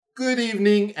Good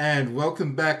evening and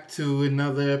welcome back to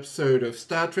another episode of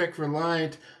Star Trek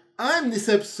Reliant. I'm this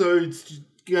episode's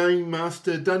Game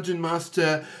Master, Dungeon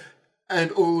Master,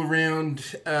 and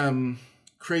all-around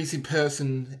crazy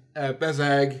person,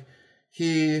 Bazag,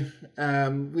 here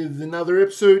with another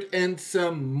episode and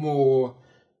some more.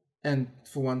 And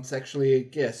for once, actually, a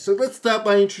guest. So let's start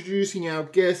by introducing our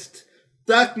guest,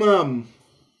 Dark Mum.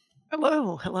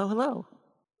 Hello.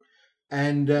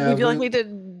 And would you like me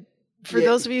to? For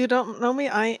those of you who don't know me,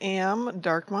 I am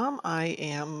Dark Mom. I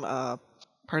am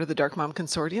part of the Dark Mom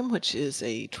Consortium, which is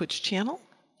a Twitch channel,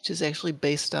 which is actually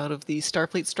based out of the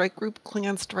Starfleet Strike Group,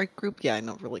 Klingon Strike Group. Yeah, I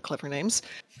know, really clever names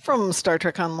from Star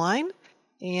Trek Online.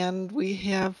 And we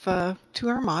have two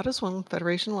armadas, one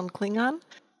Federation, one Klingon,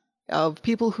 of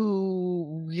people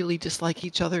who really dislike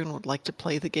each other and would like to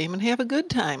play the game and have a good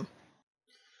time.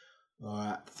 All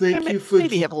right. Thank you for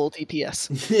maybe have a little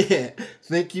DPS. Yeah,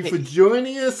 thank you for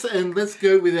joining us, and let's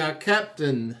go with our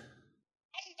captain.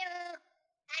 Hello,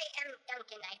 I am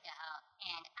Duncan Idaho,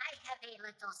 and I have a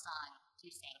little song to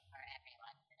sing for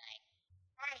everyone tonight.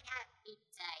 I have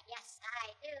pizza, yes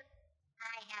I do.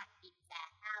 I have pizza,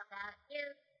 how about you?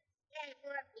 Yay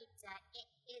for pizza, it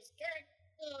is good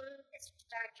in the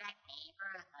Star Trek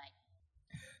neighborhood.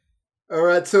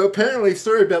 Alright, so apparently,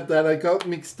 sorry about that, I got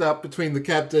mixed up between the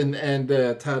captain and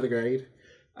Tardigrade.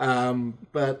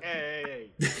 But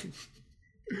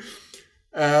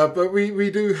we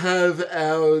do have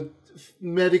our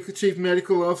chief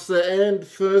medical officer and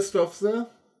first officer.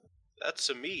 That's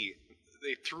me.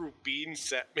 They threw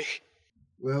beans at me.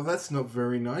 Well, that's not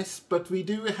very nice, but we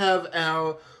do have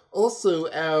our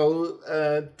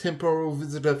temporal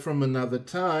visitor from another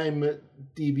time,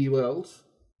 DB Wells.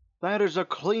 That is a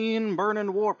clean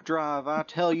burning warp drive, I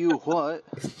tell you what.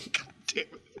 God damn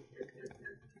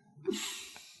it.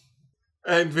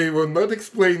 And we will not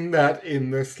explain that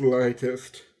in the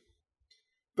slightest.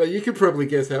 But you can probably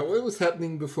guess out what was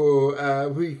happening before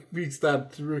we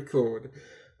started to record.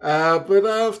 But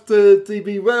after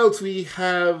DB Wells, we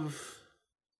have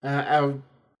our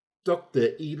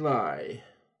Dr. Eli.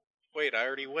 Wait, I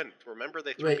already went. Remember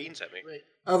they threw beans at me?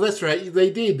 Oh, that's right,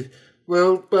 they did.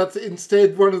 Well, but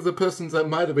instead, one of the persons that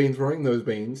might have been throwing those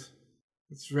beans,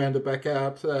 let's round it back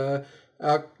out,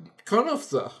 our con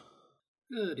officer.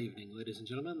 Good evening, ladies and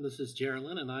gentlemen. This is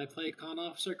Geraldine, and I play Con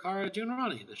Officer Kara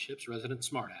Junarani, the ship's resident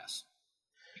smartass.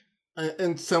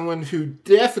 And someone who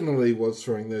definitely was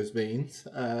throwing those beans,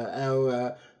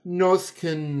 our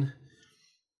Noskin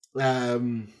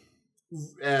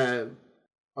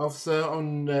officer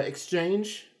on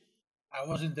exchange. I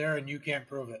wasn't there, and you can't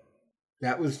prove it.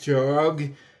 That was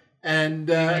Jog. And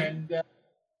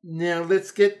now let's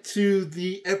get to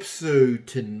the episode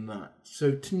tonight.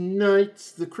 So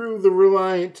tonight, the crew of the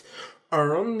Reliant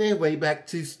are on their way back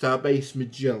to Starbase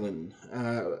Magellan.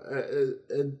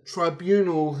 A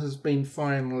tribunal has been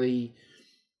finally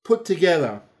put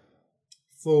together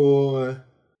to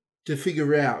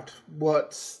figure out what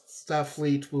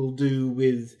Starfleet will do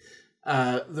with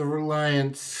the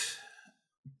Reliant's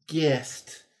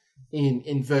guest, in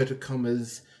inverted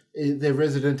commas, their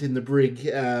resident in the brig,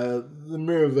 the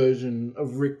mirror version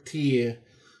of Rick Tier.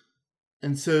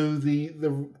 And so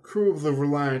the crew of the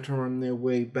Reliant are on their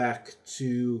way back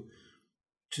to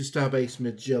Starbase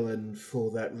Magellan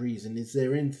for that reason. Is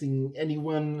there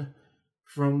anyone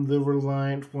from the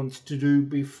Reliant wants to do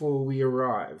before we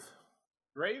arrive?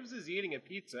 Graves is eating a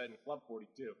pizza in Club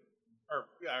 42. Club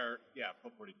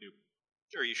 42.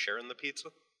 Are you sharing the pizza?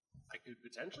 I could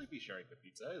potentially be sharing the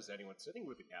pizza. Is anyone sitting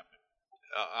with the captain?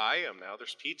 I am now.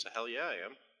 There's pizza. Hell yeah, I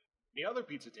am. The other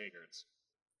pizza takers?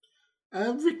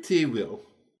 Rick T will.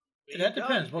 That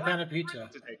depends. What kind of pizza?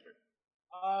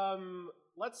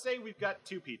 Let's say we've got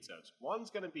two pizzas. One's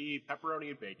going to be pepperoni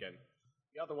and bacon.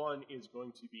 The other one is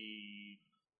going to be...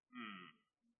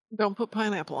 Don't put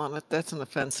pineapple on it. That's an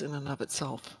offense in and of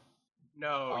itself.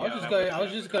 No, I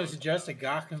was just going to suggest a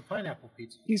guac and pineapple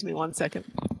pizza. Excuse me 1 second.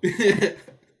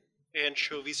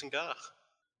 Anchovies and gach.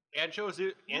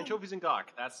 Anchovies and gach.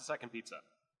 That's the second pizza.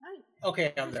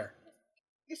 Okay, I'm there.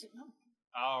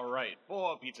 All right,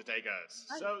 4 pizza takers.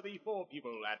 So the 4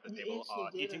 people at the table are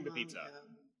eating the pizza.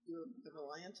 The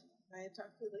Reliant. I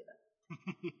talk to you later.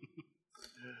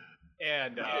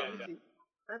 And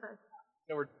Bye-bye.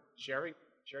 so we're sharing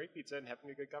pizza and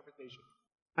having a good conversation.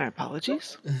 My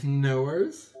apologies. No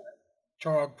worries.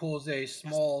 Chorog pulls a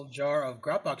small jar of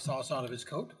Grapbach sauce out of his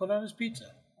coat to put on his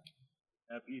pizza.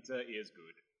 That pizza is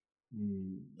good.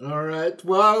 All right.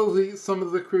 While some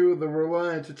of the crew of the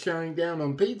Reliant are chowing down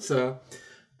on pizza,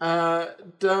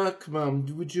 Dark Mum,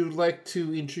 would you like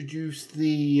to introduce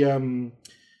the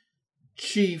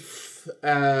chief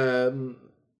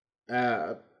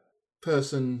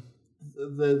person,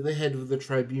 the head of the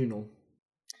tribunal?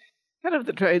 Head of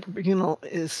the tribunal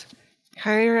is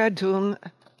Cara Dune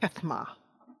Kethma,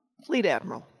 Fleet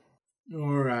Admiral.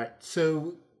 All right.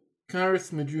 So,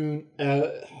 Karith Madroon,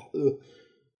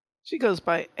 She goes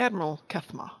by Admiral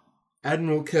Kethma.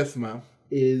 Admiral Kethma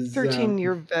is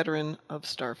 13-year veteran of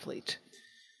Starfleet.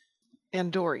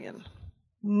 Andorian.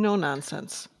 No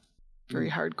nonsense. Very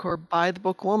hardcore,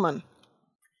 by-the-book woman.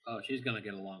 Oh, she's going to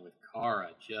get along with Kara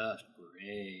just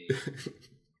great.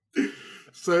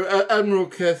 So Admiral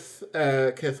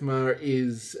Kethma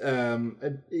is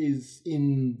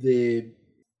in the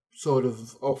sort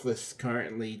of office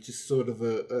currently, just sort of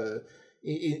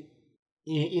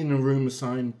in a room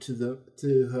assigned to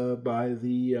her by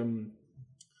the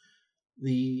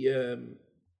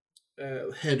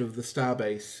head of the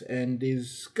starbase, and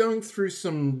is going through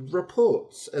some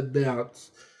reports about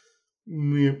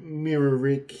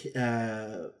Mirror-Rick,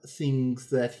 things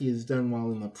that he has done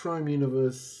while in the Prime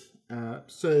Universe.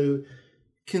 So,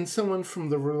 can someone from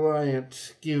the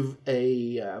Reliant give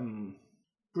a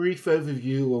brief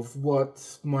overview of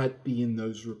what might be in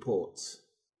those reports?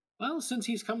 Well, since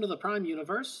he's come to the Prime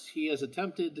Universe, he has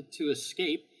attempted to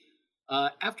escape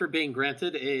after being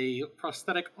granted a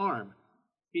prosthetic arm.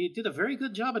 He did a very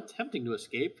good job attempting to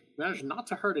escape, managed not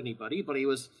to hurt anybody, but he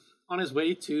was on his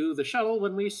way to the shuttle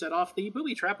when we set off the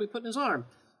booby trap we put in his arm,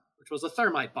 which was a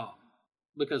thermite bomb,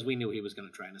 because we knew he was going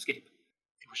to try and escape.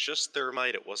 It was just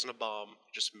thermite, it wasn't a bomb.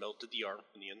 It just melted the arm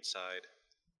from the inside.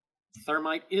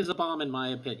 Thermite is a bomb in my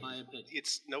opinion.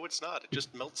 It's not. It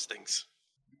just melts things.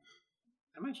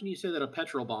 I imagine you say that a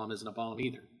petrol bomb isn't a bomb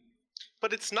either.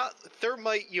 But it's not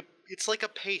thermite. It's like a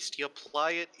paste. You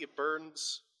apply it, it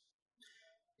burns.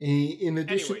 In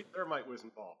addition, Anyway, thermite was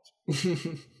involved.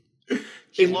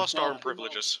 He lost arm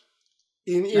privileges.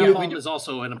 That bomb is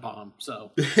also in a bomb,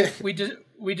 so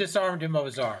We disarmed him of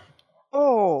his arm.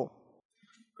 Oh!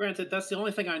 granted, that's the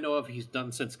only thing I know of he's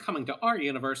done since coming to our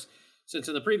universe, since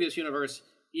in the previous universe,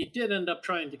 he did end up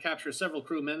trying to capture several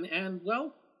crewmen, and,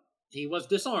 well, he was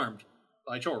disarmed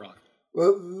by Chorok.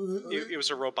 Well, It was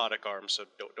a robotic arm, so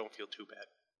don't feel too bad.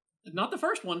 Not the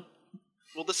first one.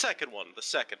 Well, the second one. The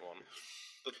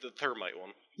thermite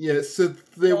one. yeah, so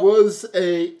there was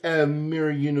a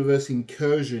Mirror Universe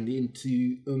incursion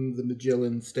into the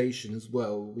Magellan Station as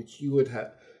well, which you would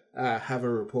have a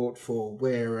report for,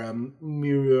 where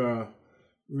Mirror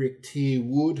Rick T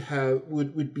would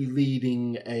be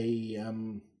leading a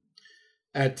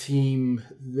team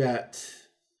that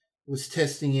was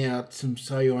testing out some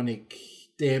psionic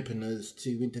dampeners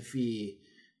to interfere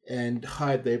and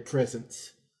hide their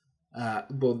presence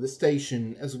aboard the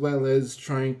station, as well as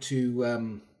trying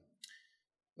to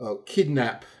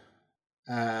kidnap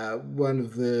one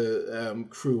of the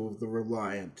crew of the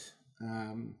Reliant.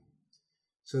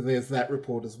 So there's that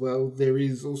report as well. There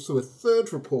is also a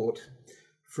third report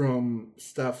from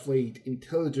Starfleet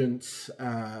Intelligence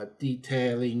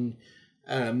detailing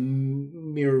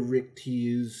Mirror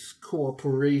Ricti's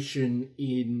cooperation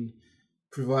in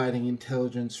providing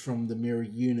intelligence from the Mirror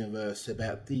Universe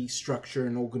about the structure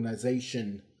and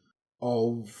organization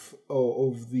of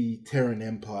the Terran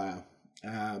Empire.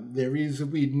 There is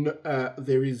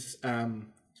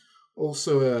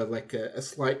also a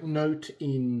slight note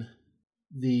in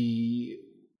the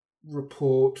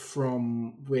report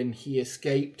from when he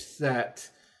escaped that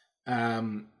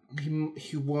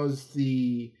he was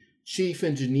the chief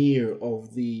engineer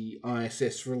of the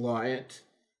ISS Reliant,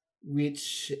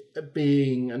 which,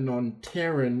 being a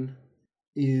non-Terran,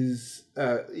 is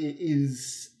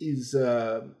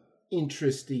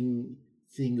interesting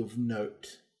thing of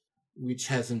note, which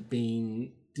hasn't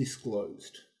been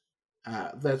disclosed.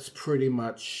 That's pretty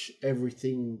much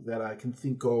everything that I can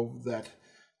think of that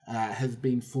has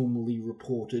been formally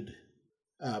reported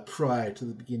prior to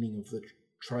the beginning of the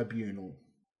tribunal.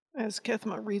 As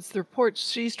Kethma reads the report,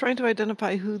 she's trying to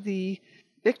identify who the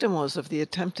victim was of the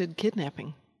attempted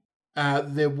kidnapping.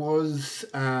 There was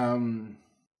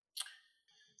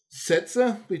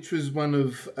Setzer, which was one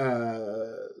of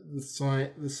the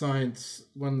science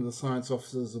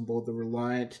officers on board the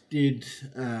Reliant, did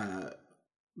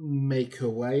make her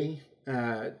way.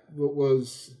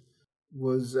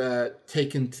 Was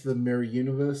taken to the Mirror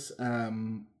Universe,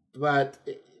 but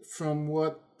from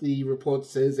what the report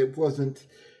says, it wasn't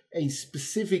a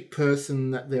specific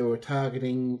person that they were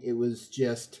targeting. It was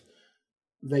just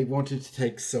they wanted to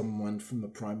take someone from the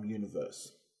Prime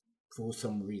Universe for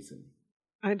some reason.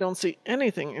 I don't see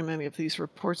anything in any of these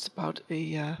reports about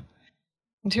a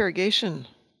interrogation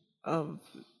of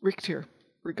Richter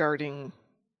regarding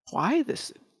why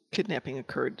this kidnapping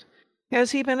occurred.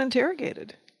 Has he been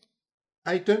interrogated?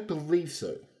 I don't believe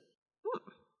so.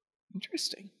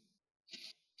 Interesting.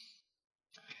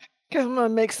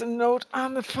 Kelma makes a note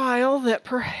on the file that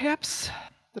perhaps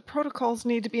the protocols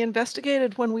need to be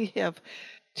investigated when we have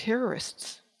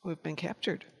terrorists who have been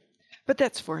captured. But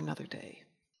that's for another day.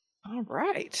 All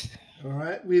right. All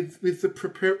right. With the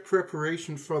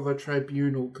preparation for the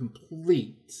tribunal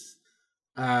complete,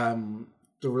 the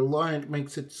Reliant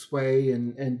makes its way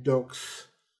and docks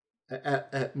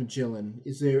at Magellan.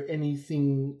 Is there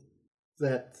anything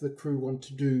that the crew want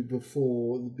to do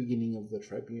before the beginning of the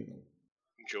tribunal?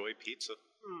 Enjoy pizza.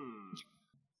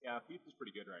 Yeah, pizza's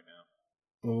pretty good right now.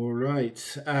 All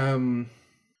right.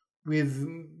 With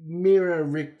Mira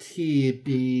Rictier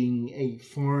being a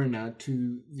foreigner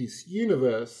to this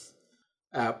universe,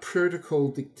 protocol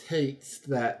dictates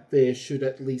that there should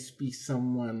at least be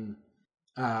someone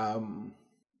to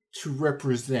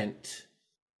represent,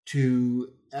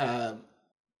 to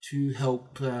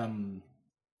help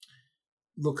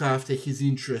look after his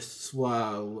interests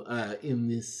while in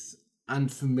this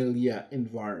unfamiliar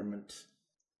environment.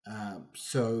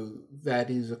 So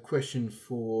that is a question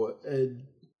for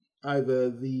either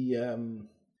the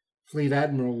Fleet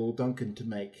Admiral or Duncan to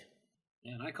make.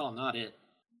 And I call not it.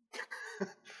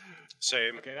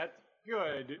 Same. Okay, that's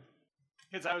good.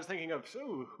 Because I was thinking of,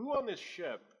 so who on this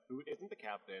ship, who isn't the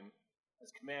captain,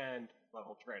 has command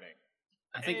level training?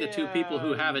 I think the two people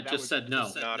who have it just said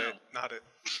no. Not it.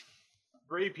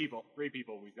 Three people.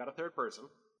 We've got a third person.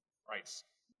 Rice.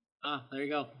 Ah, there you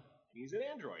go. He's an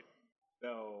android.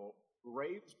 So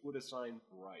Graves would assign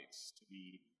Rice to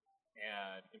be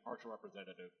an impartial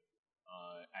representative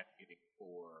advocating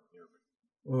for Mirror.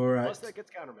 All right. Plus that gets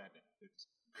countermanded.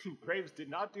 Graves did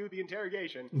not do the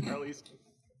interrogation, or at least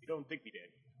we don't think he did,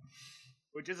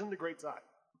 which isn't a great sign.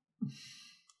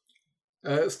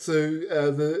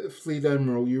 The Fleet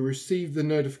Admiral, you received the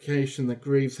notification that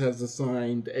Graves has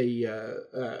assigned a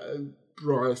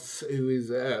Bryce, who is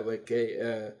like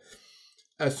a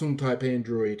some type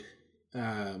android,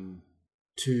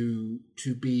 to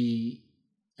be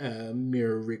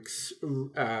Mirror Rick's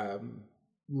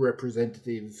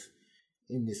representative.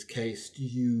 In this case, do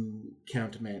you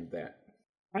countermand that?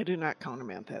 I do not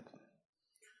countermand that.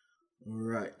 All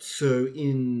right. So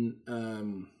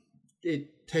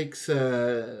it takes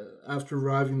after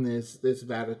arriving, there's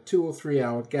about a 2 or 3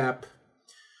 hour gap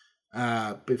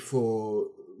before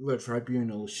the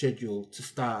tribunal is scheduled to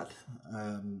start.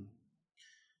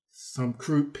 Some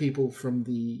crew people from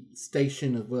the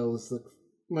station, as well as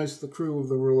most of the crew of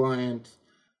the Reliant,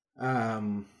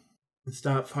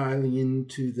 start filing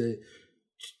into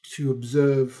to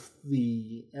observe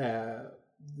the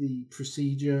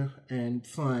procedure and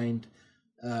find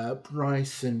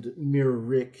Bryce and Mirror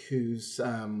Rick, who's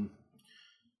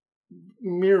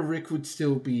Mirror Rick would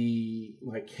still be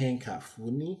like handcuffed,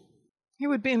 wouldn't he? He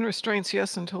would be in restraints,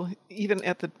 yes, until even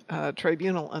at the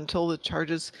tribunal, until the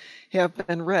charges have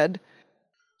been read,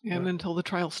 and until the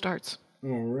trial starts.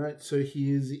 All right, so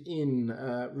he is in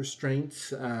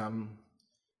restraints.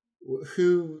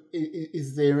 Who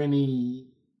is there any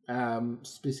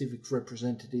specific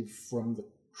representative from the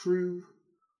crew,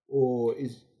 or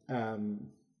is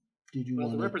did you? Well,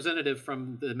 the representative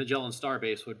from the Magellan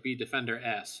Starbase would be Defender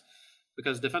S,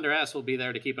 because Defender S will be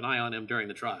there to keep an eye on him during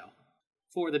the trial.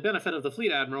 For the benefit of the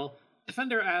Fleet Admiral,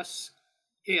 Defender S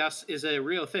is a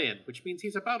Riothean, which means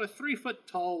he's about a 3-foot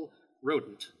tall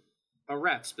rodent, a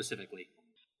rat specifically.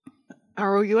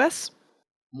 ROUS?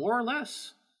 More or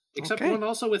less. Except Okay. one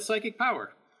also with psychic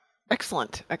power.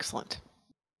 Excellent.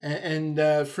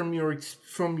 And from your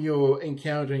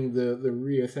encountering the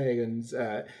Riothagans,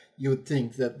 you would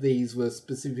think that these were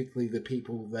specifically the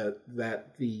people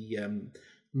that the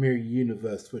Mirror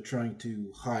Universe were trying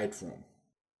to hide from.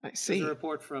 I see. There's a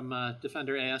report from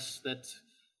Defender S that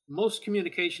most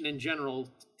communication in general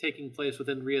taking place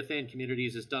within Riothean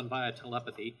communities is done via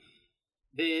telepathy.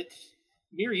 The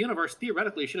Mirror Universe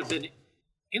theoretically should have been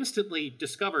instantly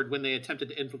discovered when they attempted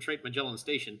to infiltrate Magellan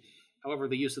Station. However,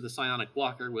 the use of the psionic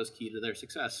blocker was key to their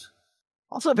success.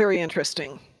 Also very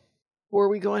interesting. Before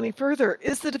we go any further,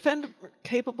 is the Defender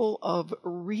capable of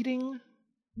reading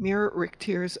Mirror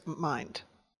Rictier's mind?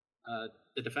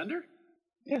 The Defender?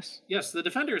 Yes. Yes, the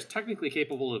Defender is technically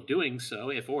capable of doing so,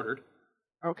 if ordered.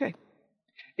 Okay.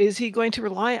 Is he going to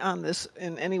rely on this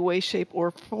in any way, shape,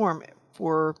 or form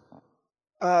for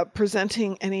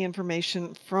presenting any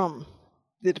information from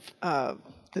the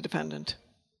defendant?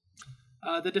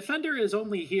 The Defender is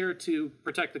only here to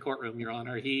protect the courtroom, Your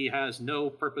Honor. He has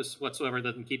no purpose whatsoever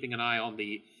other than keeping an eye on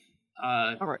the...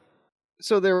 All right.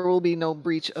 So there will be no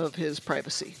breach of his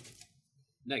privacy.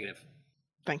 Negative.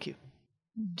 Thank you.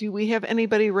 Do we have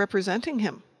anybody representing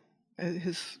him?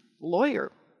 His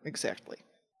lawyer, exactly.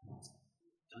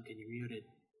 Duncan, you're muted.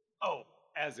 Oh,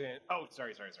 as in... Oh,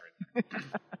 sorry.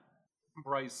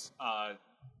 Bryce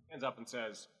hands up and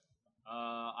says,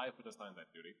 I have been assigned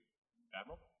that duty.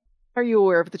 Admiral? Are you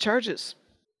aware of the charges?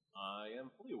 I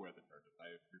am fully aware of the charges. I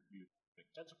have reviewed them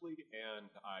extensively, and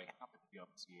I happen to be on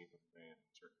the scene in a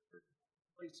certain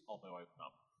place, although I have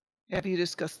not. Have you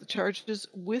discussed the charges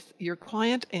with your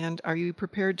client, and are you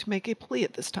prepared to make a plea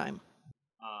at this time?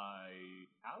 I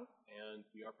have, and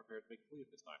we are prepared to make a plea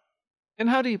at this time. And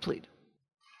how do you plead?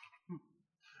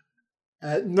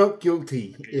 Not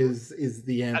guilty is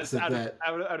the answer to that.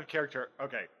 Out of character.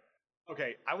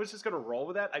 Okay, I was just going to roll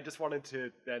with that. I just wanted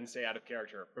to then say out of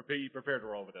character. Be prepared to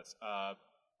roll with this.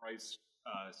 Bryce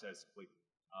says, please,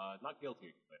 not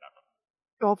guilty.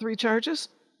 All 3 charges?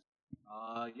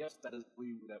 Yes, that is the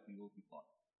plea that we will be fought.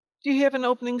 Do you have an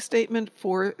opening statement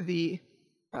for the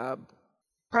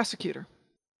prosecutor?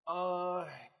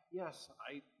 Yes,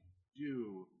 I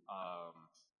do.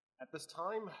 At this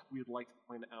time, we would like to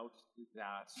point out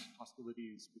that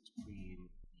hostilities between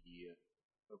the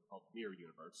so-called Mirror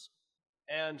Universe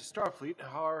and Starfleet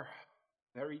are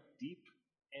very deep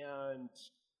and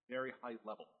very high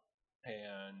level.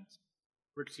 And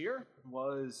Ricktier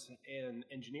was an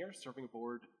engineer serving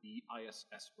aboard the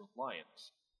ISS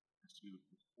Reliant, pursued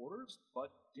his orders,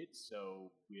 but did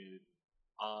so with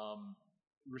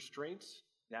restraints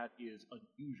that is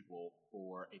unusual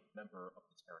for a member of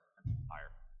the Terran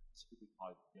Empire. Specifically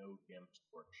caused no damage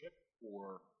to our ship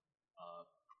or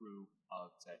crew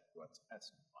of said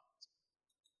USS Reliant.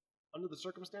 Under the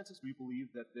circumstances, we believe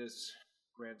that this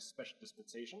grants special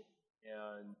dispensation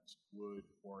and would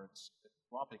warrant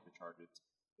dropping the charges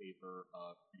in favor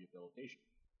of rehabilitation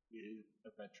with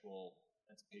eventual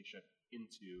emancipation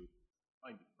into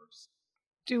the universe.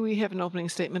 Do we have an opening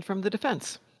statement from the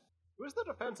defense? Who is the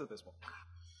defense at this one?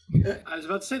 I was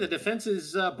about to say the defense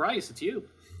is Bryce. It's you.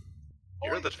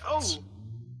 You're the defense.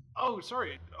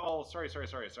 Sorry. Sorry.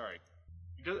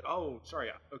 Sorry.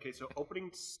 Okay, so opening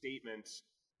statement.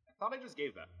 I thought I just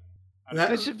gave that.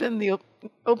 That should have been the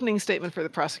opening statement for the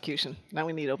prosecution. Now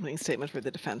we need opening statement for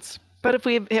the defense. But if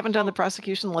we haven't done the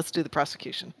prosecution, let's do the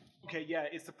prosecution. Okay, yeah,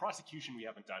 it's the prosecution we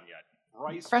haven't done yet.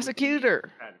 Bryce.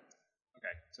 Prosecutor.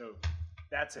 Okay, so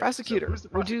that's it. Prosecutor. So who's the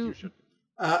prosecution?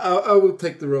 I will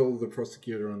take the role of the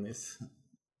prosecutor on this.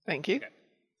 Thank you. Okay.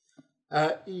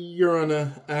 Your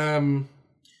Honor,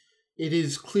 it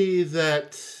is clear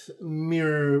that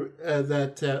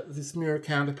this mirror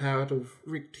counterpart of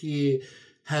Ricktier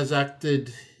has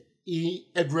acted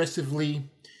aggressively.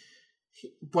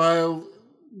 While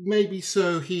maybe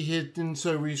so he had been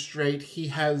so restrained, he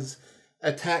has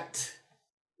attacked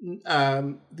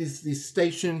this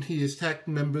station. He has attacked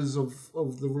members of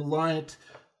the Reliant.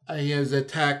 He has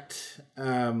attacked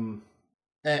and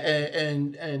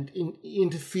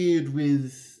interfered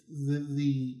with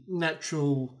the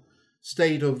natural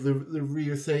state of the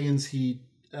Riothaians. He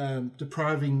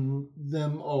depriving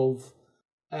them of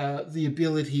the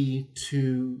ability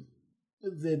to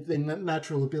the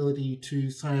natural ability to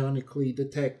psionically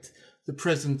detect the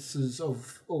presences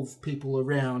of people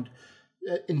around,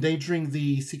 endangering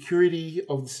the security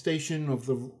of the station of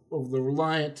the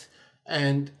Reliant,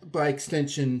 and by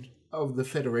extension of the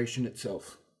Federation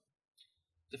itself.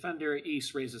 Defender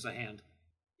East raises a hand.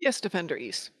 Yes, Defender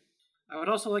East. I would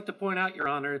also like to point out, Your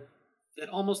Honor, that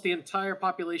almost the entire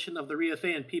population of the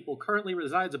Riothaian people currently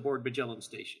resides aboard Magellan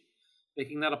Station,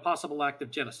 making that a possible act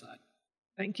of genocide.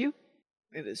 Thank you.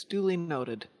 It is duly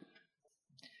noted.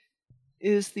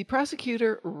 Is the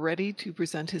prosecutor ready to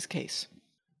present his case?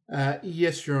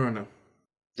 Yes, Your Honor.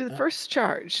 To the first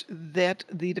charge that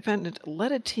the defendant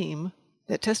led a team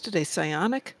that tested a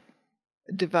psionic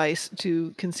device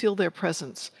to conceal their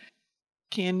presence.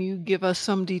 Can you give us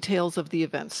some details of the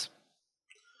events?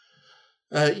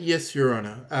 Yes, Your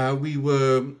Honor. We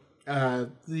were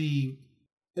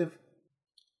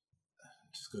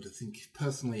just got to think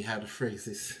personally how to phrase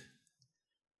this.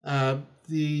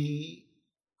 The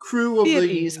crew of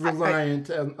the Reliant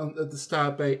on the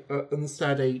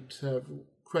Stardate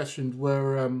questioned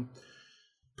were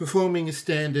performing a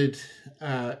standard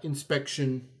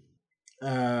inspection,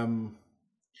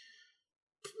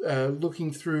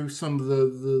 looking through some of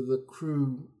the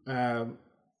crew,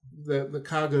 the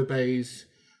cargo bays,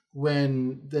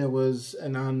 when there was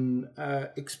an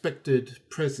unexpected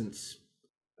presence.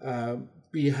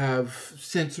 We have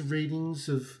sensor readings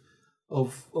of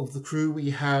the crew.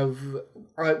 We have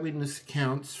eyewitness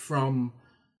accounts from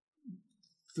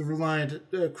the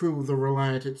Reliant crew of the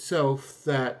Reliant itself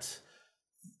that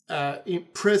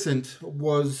present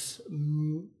was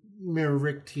Mirror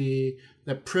Ricktier.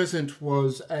 That present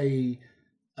was a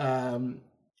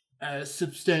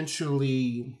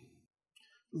substantially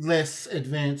less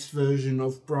advanced version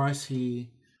of Bryce here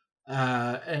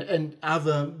and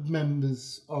other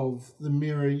members of the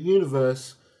Mirror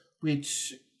Universe,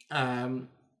 which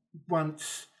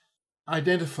once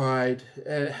identified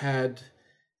had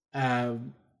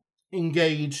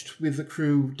engaged with the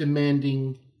crew,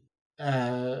 demanding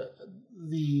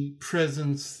the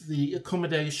presence, the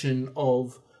accommodation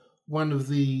of one of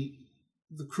the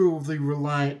crew of the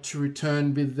Reliant to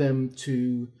return with them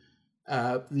to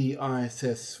the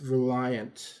ISS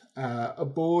Reliant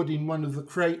aboard in one of the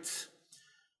crates,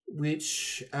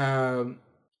 which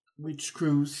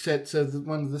crew said so that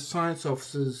one of the science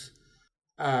officers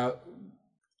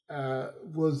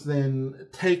was then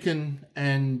taken,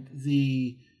 and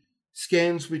the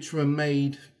scans which were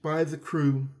made by the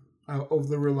crew of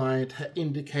the Reliant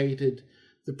indicated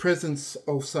the presence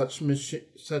of such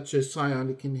a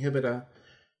psionic inhibitor,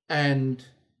 and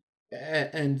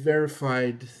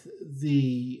verified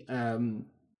the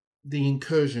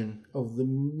incursion of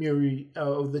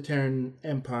the Terran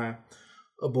Empire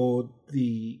aboard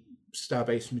the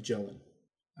Starbase Magellan.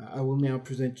 I will now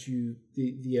present you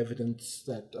the evidence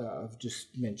that I've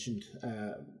just mentioned.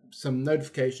 Some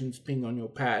notifications ping on your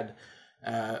pad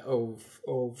of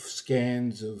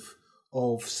scans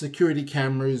of security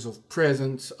cameras, of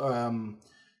presence,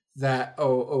 that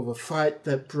of a fight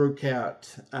that broke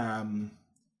out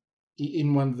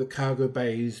in one of the cargo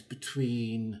bays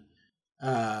between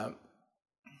what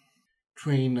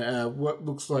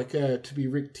looks like to be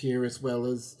Rick Tier, as well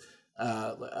as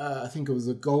I think it was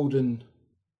a golden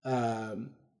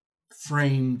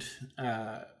framed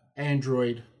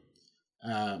android,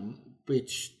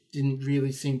 which didn't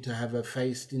really seem to have a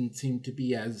face, didn't seem to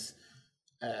be as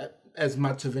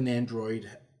much of an android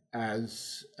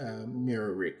as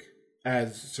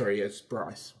as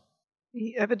Bryce.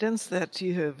 The evidence that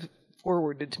you have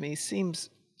forwarded to me seems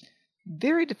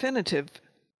very definitive.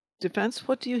 Defense,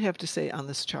 what do you have to say on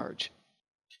this charge?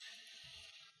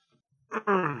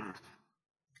 You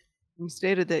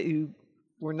stated that you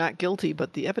were not guilty,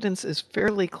 but the evidence is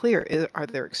fairly clear. Are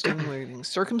there extenuating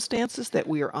circumstances that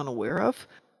we are unaware of?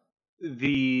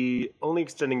 The only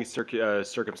extending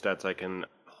circumstance I can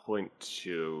point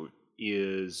to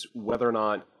is whether or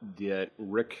not that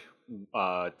Rick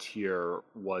Tier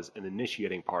was an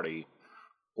initiating party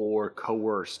or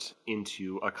coerced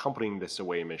into accompanying this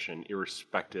away mission,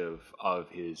 irrespective of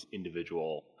his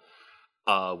individual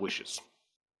wishes.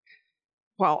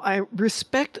 While I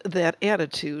respect that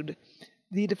attitude,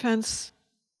 the defense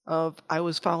of I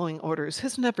was following orders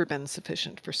has never been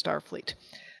sufficient for Starfleet.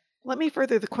 Let me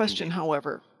further the question,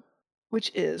 however,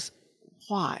 which is,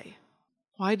 why?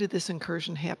 Why did this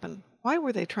incursion happen? Why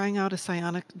were they trying out a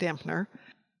psionic dampener?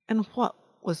 And what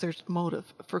was their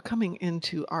motive for coming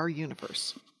into our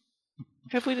universe?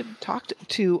 Have we talked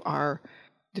to our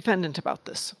defendant about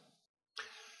this?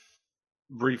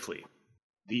 Briefly,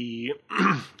 the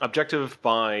objective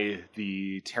by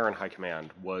the Terran High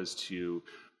Command was to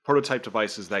prototype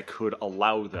devices that could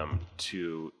allow them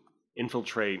to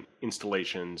infiltrate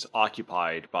installations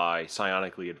occupied by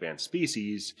psionically advanced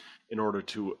species in order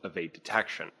to evade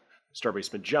detection.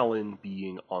 Starbase Magellan,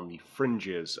 being on the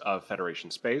fringes of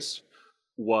Federation space,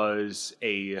 was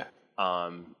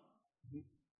welcome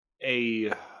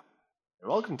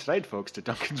tonight, folks, to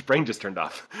Duncan's brain just turned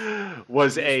off.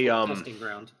 Was testing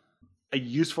ground. A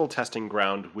useful testing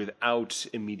ground without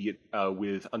immediate,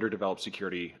 with underdeveloped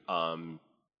security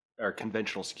or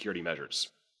conventional security measures.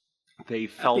 They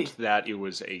felt that it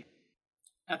was a...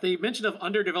 At the mention of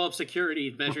underdeveloped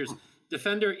security measures,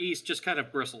 Defender East just kind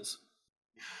of bristles.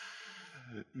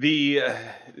 The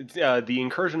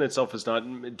incursion itself is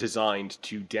not designed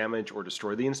to damage or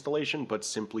destroy the installation, but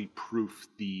simply proof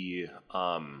the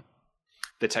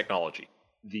technology.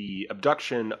 The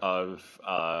abduction of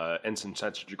Ensign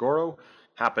Satsujigoro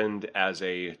happened as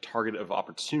a target of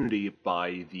opportunity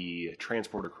by the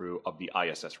transporter crew of the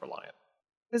ISS Reliant.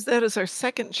 As that is our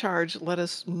second charge, let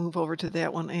us move over to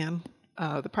that one, Anne.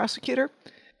 The prosecutor,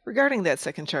 regarding that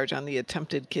second charge on the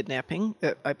attempted kidnapping,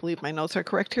 I believe my notes are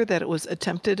correct here, that it was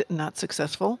attempted, not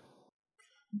successful.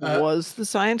 Was the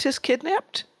scientist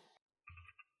kidnapped?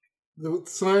 The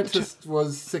scientist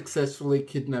was successfully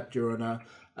kidnapped, Your Honor.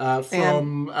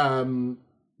 From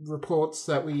reports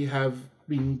that we have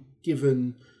been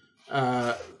given,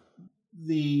 the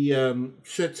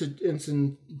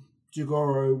Ensign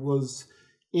Jigoro was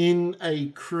in a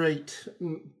crate,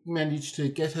 managed to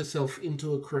get herself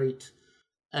into a crate,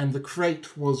 and the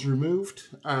crate was removed.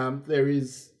 There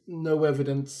is no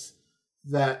evidence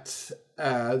that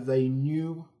they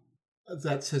knew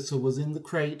that Cecil was in the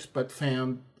crate, but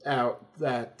found out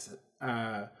that...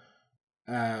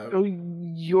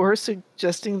 you're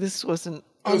suggesting this was an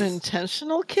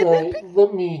Unintentional Sorry, kidnapping?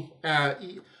 let me.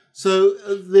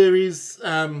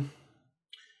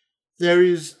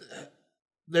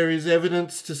 There is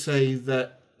evidence to say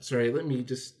that. Sorry, let me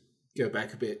just go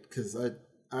back a bit because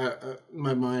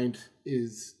my mind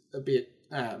is a bit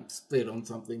split on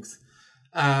some things.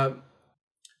 The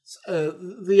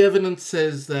evidence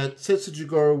says that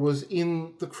Setsujigoro was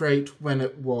in the crate when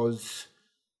it was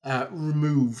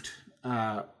removed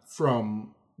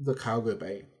from the cargo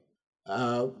bay.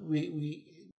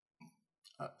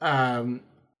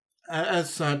 As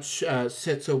such,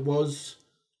 Setsu was,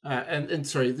 and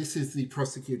sorry, this is the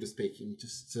prosecutor speaking,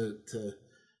 just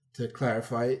to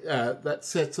clarify, that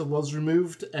Setsu was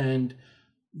removed and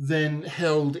then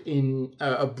held in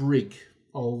a brig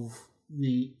of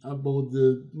aboard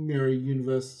the Mirror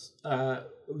Universe,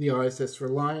 the ISS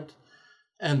Reliant,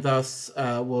 and thus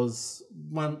was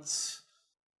once,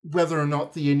 whether or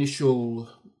not the initial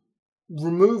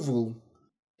removal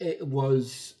it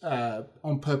was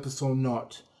on purpose or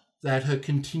not, that her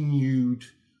continued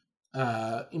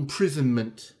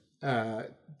imprisonment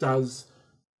does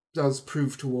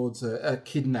prove towards a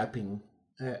kidnapping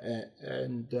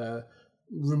and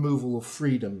removal of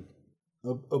freedom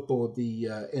aboard the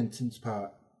ensign's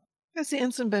part. Has the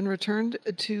ensign been returned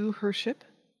to her ship,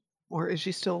 or is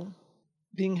she still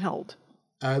being held?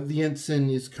 The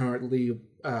ensign is currently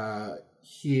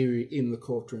here in the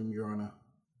courtroom, Your Honor.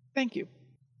 Thank you.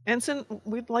 Ensign,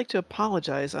 we'd like to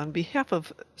apologize on behalf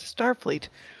of Starfleet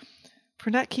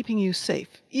for not keeping you safe.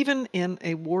 Even in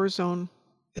a war zone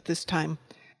at this time,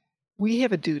 we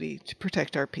have a duty to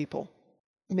protect our people.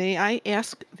 May I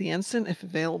ask the ensign, if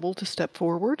available, to step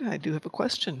forward? I do have a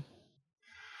question.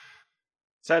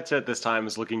 Setsu at this time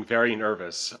is looking very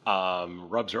nervous,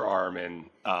 rubs her arm, and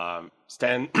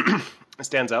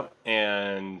stands up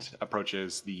and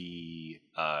approaches the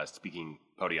speaking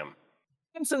podium.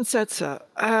 Ensign Setsa,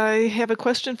 I have a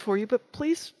question for you, but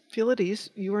please feel at ease.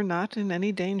 You are not in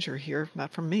any danger here,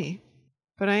 not from me.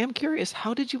 But I am curious,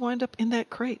 how did you wind up in that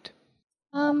crate?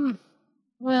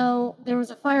 Well, there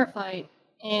was a firefight,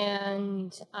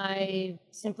 and I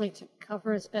simply took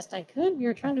cover as best I could. We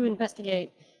were trying to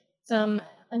investigate some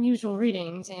unusual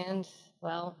readings, and,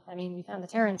 well, we found the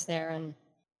Terrans there, and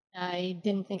I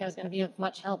didn't think I was going to be of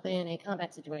much help in a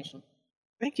combat situation.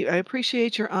 Thank you. I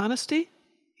appreciate your honesty,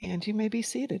 and you may be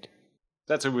seated.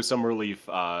 Setsu, with some relief,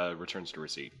 returns to her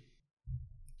seat.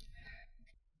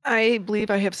 I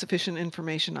believe I have sufficient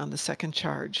information on the second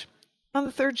charge. On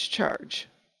the third charge,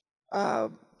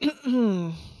 that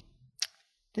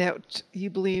you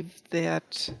believe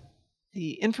that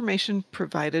the information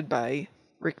provided by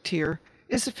Rick Tier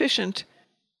is sufficient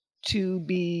to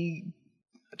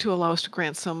allow us to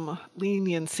grant some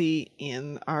leniency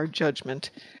in our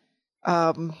judgment,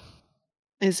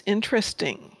 is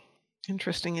interesting.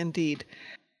 Interesting indeed.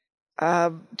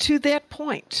 To that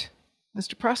point,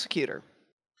 Mr. Prosecutor,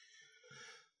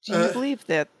 do you believe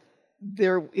that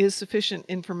there is sufficient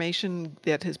information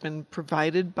that has been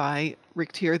provided by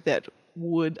Rick Tier that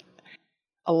would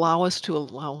allow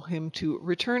him to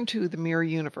return to the Mirror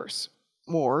Universe?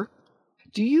 Or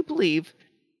do you believe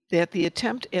that the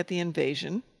attempt at the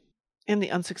invasion and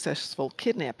the unsuccessful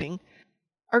kidnapping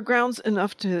are grounds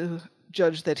enough to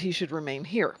judge that he should remain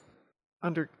here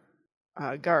under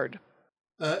guard?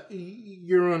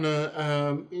 Your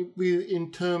Honor,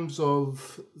 in terms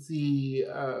of the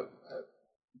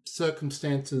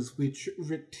circumstances which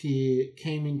Rick Tier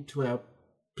came into our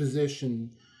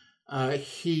possession,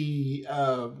 he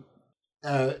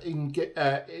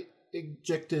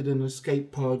ejected an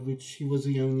escape pod which he was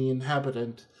the only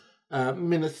inhabitant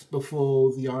minutes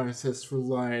before the ISS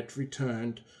Reliant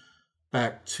returned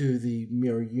back to the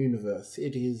Mirror Universe.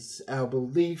 It is our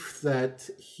belief that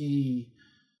he,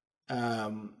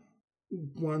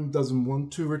 one, doesn't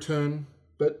want to return,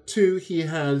 but two, he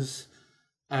has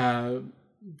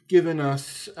given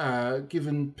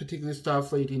particular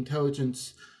Starfleet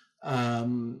intelligence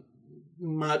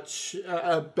much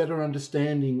better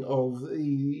understanding of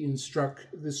the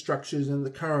structures and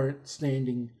the current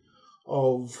standing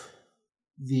of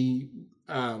the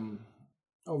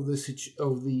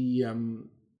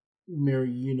Mirror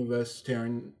Universe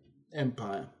Terran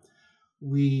Empire.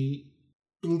 We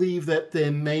believe that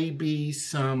there may be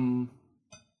some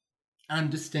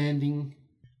understanding.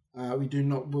 We do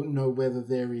not know whether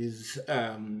there is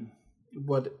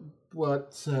what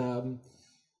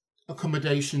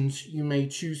accommodations you may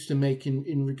choose to make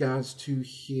in regards to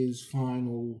his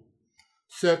final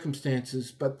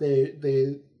circumstances, but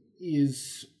there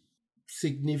is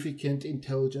significant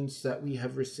intelligence that we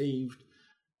have received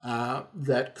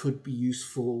that could be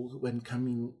useful when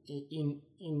coming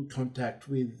in contact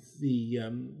with the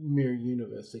mirror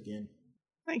universe again.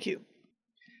 Thank you.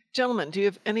 Gentlemen, do you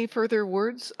have any further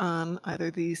words on either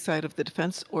the side of the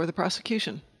defense or the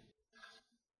prosecution?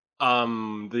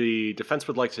 The defense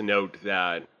would like to note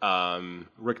that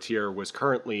Rick Tier was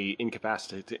currently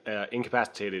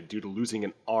incapacitated due to losing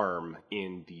an arm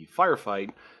in the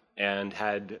firefight and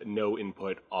had no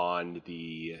input on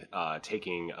the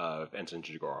taking of Ensign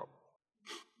Jigoro.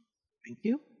 Thank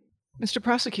you. Mr.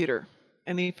 Prosecutor,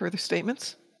 any further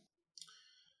statements?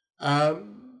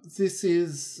 This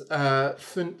is, now,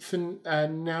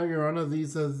 Your Honor,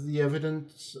 these are the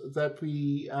evidence that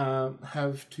we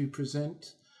have to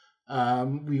present.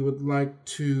 We would like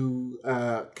to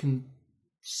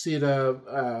consider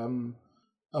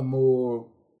a more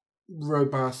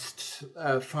robust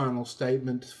final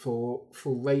statement for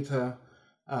later,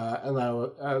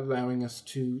 allowing us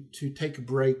to take a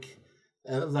break,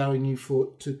 allowing you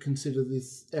to consider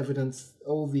this evidence,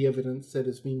 all the evidence that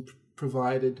has been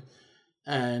provided,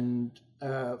 and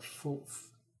for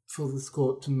this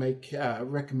court to make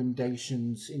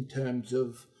recommendations in terms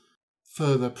of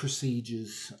further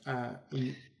procedures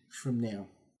from now.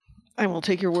 I will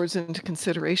take your words into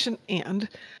consideration, and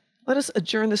let us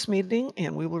adjourn this meeting,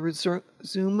 and we will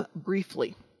resume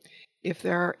briefly. If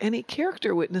there are any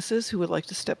character witnesses who would like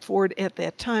to step forward at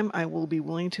that time, I will be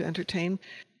willing to entertain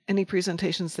any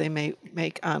presentations they may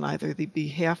make on either the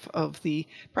behalf of the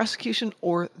prosecution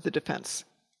or the defense.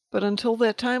 But until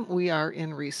that time, we are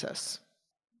in recess.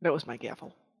 That was my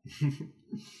gavel.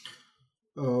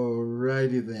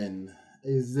 Alrighty then.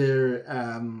 Is there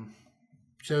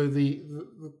so the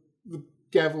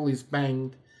gavel is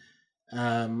banged.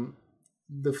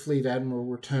 The Fleet Admiral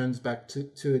returns back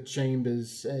to her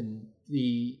chambers, and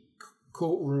the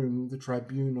courtroom, the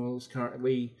tribunal, is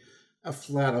currently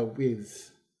aflutter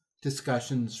with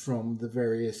discussions from the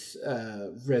various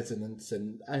residents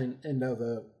and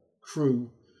other crew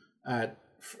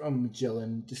from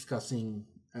Magellan discussing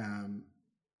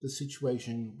the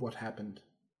situation, what happened.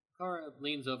 Kara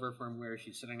leans over from where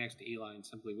she's sitting next to Eli and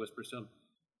simply whispers to him,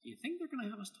 "Do you think they're going to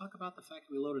have us talk about the fact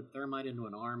we loaded thermite into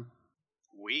an arm?"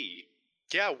 We?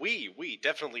 Yeah, we.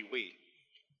 Definitely we.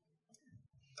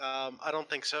 I don't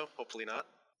think so. Hopefully not.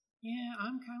 Yeah,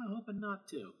 I'm kind of hoping not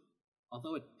to.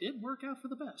 Although it did work out for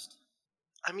the best.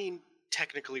 I mean,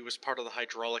 technically it was part of the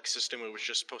hydraulic system. It was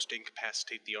just supposed to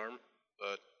incapacitate the arm,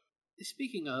 but...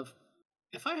 Speaking of,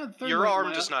 if I had thermite... Your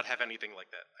arm does not have anything like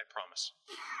that, I promise.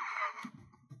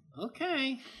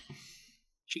 Okay.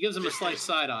 She gives him a slight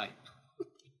side-eye.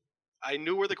 I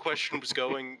knew where the question was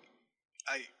going.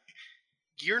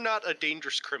 You're not a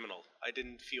dangerous criminal. I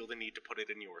didn't feel the need to put it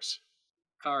in yours.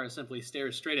 Kara simply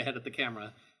stares straight ahead at the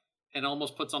camera and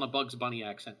almost puts on a Bugs Bunny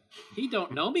accent. He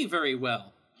don't know me very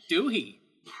well, do he?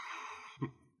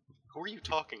 Who are you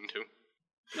talking to?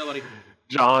 Nobody.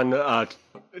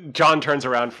 John turns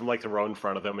around from like the row in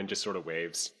front of them and just sort of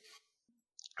waves.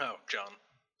 Oh, John.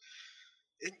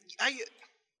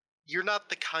 You're not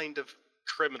the kind of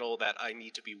criminal that I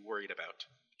need to be worried about.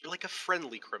 You're like a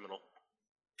friendly criminal.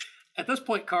 At this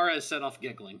point, Kara has set off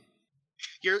giggling.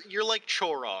 You're like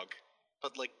Chorog,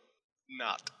 but like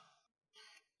not.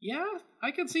 Yeah,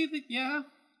 I can see that. Yeah.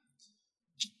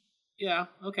 Yeah.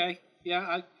 Okay.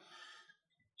 Yeah.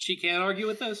 She can't argue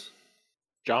with this.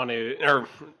 John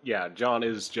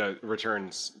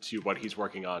returns to what he's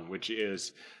working on, which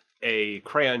is a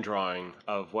crayon drawing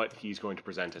of what he's going to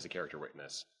present as a character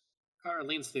witness. Kara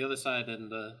leans to the other side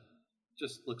and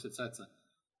just looks at Setsa.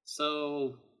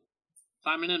 So,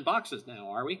 climbing in boxes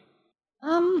now, are we?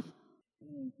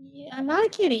 Yeah, I'm not a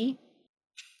kitty.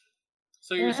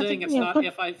 So you're saying it's not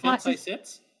if I fits, I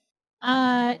sits?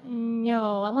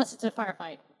 No, unless it's a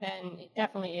firefight. Then it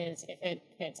definitely is if it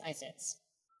fits, I sits.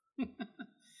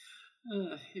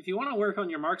 If you want to work on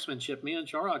your marksmanship, me and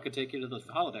Chorog could take you to the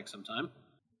holodeck sometime.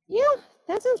 Yeah,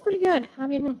 that sounds pretty good. I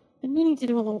mean, I've been meaning to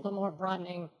do a little bit more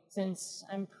broadening since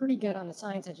I'm pretty good on the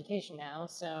science education now,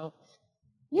 so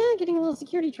yeah, getting a little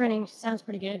security training sounds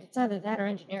pretty good. It's either that or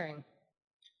engineering.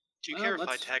 Do you care if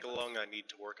I tag along? I need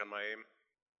to work on my aim.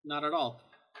 Not at all.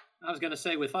 I was going to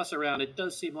say, with us around, it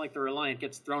does seem like the Reliant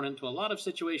gets thrown into a lot of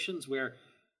situations where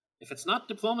if it's not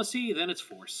diplomacy, then it's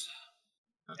force.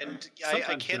 And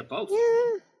I can't... both.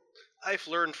 Yeah. I've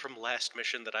learned from last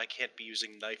mission that I can't be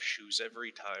using knife shoes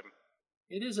every time.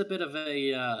 It is a bit of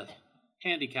a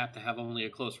handicap to have only a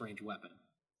close-range weapon.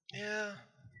 Yeah.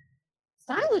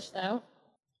 Stylish, though.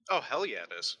 Oh, hell yeah,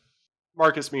 it is.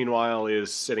 Marcus, meanwhile,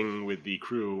 is sitting with the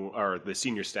crew, or the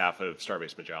senior staff of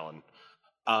Starbase Magellan.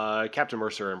 Captain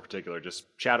Mercer in particular, just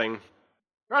chatting,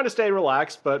 trying to stay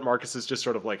relaxed, but Marcus is just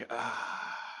sort of like,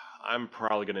 I'm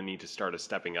probably going to need to start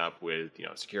stepping up with,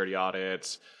 security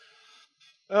audits,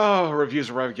 reviews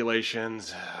of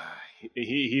regulations.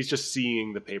 He's just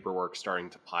seeing the paperwork starting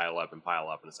to pile up, and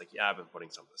it's like, yeah, I've been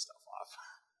putting some of this stuff off.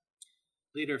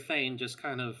 Leader Fane just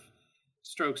kind of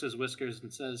strokes his whiskers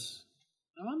and says,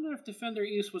 I wonder if Defender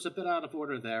East was a bit out of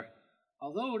order there.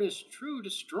 Although it is true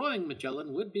destroying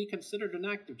Magellan would be considered an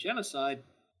act of genocide,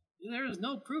 there is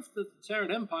no proof that the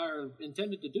Terran Empire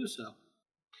intended to do so.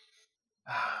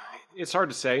 It's hard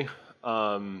to say,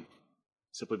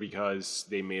 simply because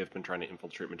they may have been trying to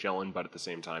infiltrate Magellan, but at the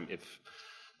same time, if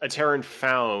a Terran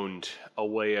found a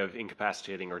way of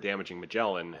incapacitating or damaging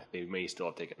Magellan, they may still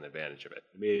have taken advantage of it.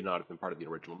 It may not have been part of the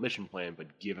original mission plan,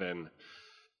 but given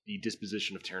the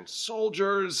disposition of Terran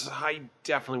soldiers, I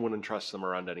definitely wouldn't trust them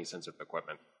around any sensitive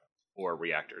equipment or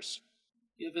reactors.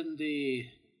 Given the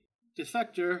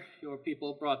defector your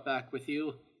people brought back with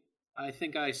you, I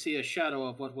think I see a shadow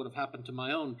of what would have happened to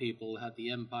my own people had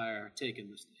the Empire taken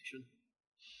the station.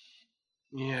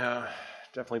 Yeah,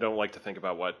 definitely don't like to think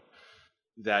about what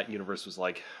that universe was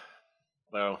like.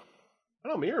 Though, I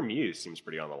don't know, Mirror Muse seems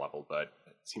pretty on the level, but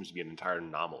it seems to be an entire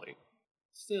anomaly.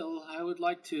 Still, I would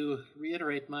like to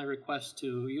reiterate my request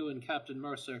to you and Captain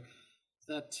Mercer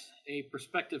that a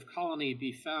prospective colony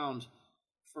be found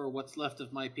for what's left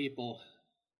of my people.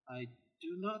 I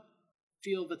do not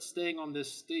feel that staying on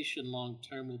this station long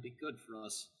term will be good for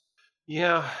us.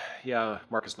 Yeah,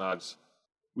 Marcus nods.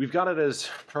 We've got it as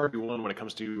priority one when it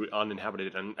comes to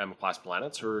uninhabited M-class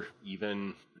planets, or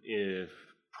even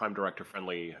Prime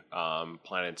Director-friendly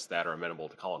planets that are amenable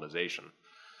to colonization.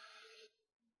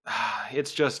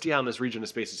 It's just, in this region of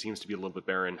space, it seems to be a little bit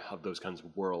barren of those kinds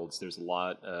of worlds. There's a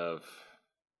lot of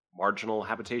marginal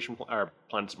habitation, or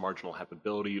planets of marginal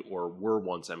habitability, or were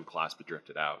once M-class but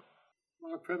drifted out.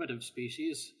 More primitive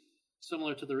species,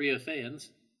 similar to the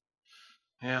Riotheans.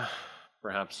 Yeah,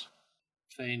 perhaps.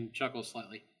 Fane chuckles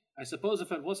slightly. I suppose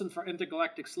if it wasn't for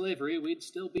intergalactic slavery, we'd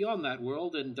still be on that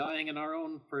world and dying in our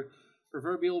own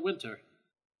proverbial winter.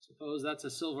 Suppose that's a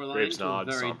silver lining to a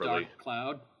very dark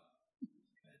cloud.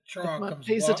 Kethma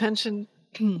pays attention.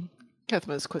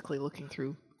 Kethma is quickly looking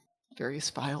through various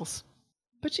files,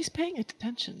 but she's paying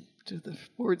attention to the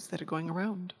words that are going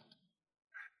around.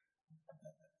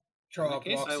 In that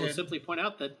case, I will simply point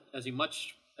out that, as you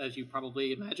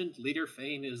probably imagined, Leader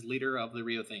Fane is leader of the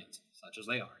Riotheans, such as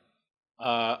they are.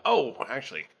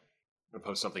 Actually, I'm going to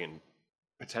post something in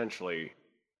potentially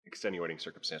extenuating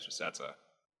circumstance with Setsa.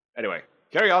 Anyway,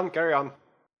 carry on.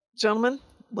 Gentlemen,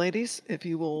 ladies, if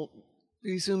you will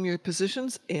resume your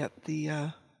positions at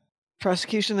the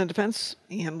prosecution and defense,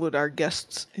 and would our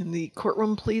guests in the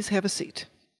courtroom please have a seat?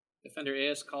 Defender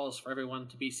AS calls for everyone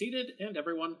to be seated, and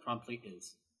everyone promptly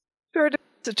is. Fair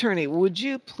defense attorney, would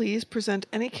you please present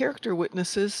any character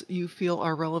witnesses you feel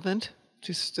are relevant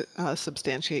to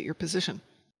substantiate your position?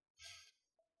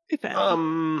 If any.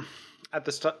 At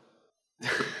this time...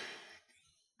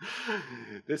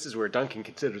 This is where Duncan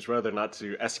considers whether or not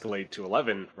to escalate to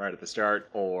 11 right at the start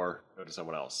or go to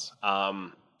someone else.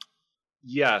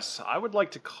 Yes, I would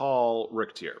like to call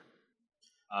Rick Tier.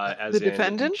 As the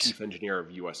defendant? The chief engineer of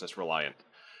USS Reliant.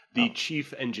 The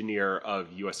chief engineer of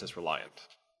USS Reliant.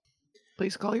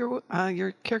 Please call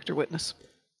your character witness.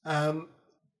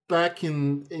 Back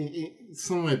in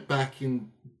somewhere back in,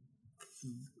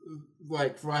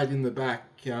 like right in the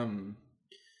back, the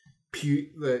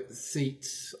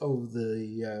seats of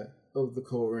the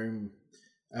courtroom,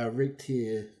 Rick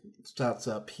Tier starts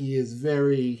up. He is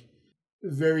very,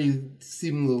 very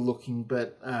similar looking,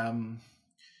 but can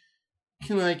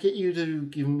I get you to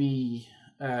give me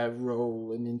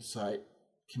roll an insight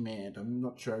command? I'm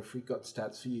not sure if we got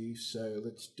stats for you, so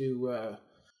let's do.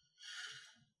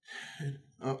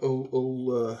 I'll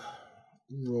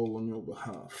roll on your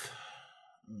behalf.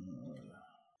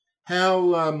 How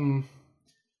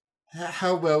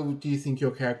well do you think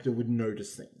your character would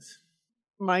notice things?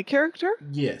 My character?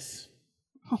 Yes.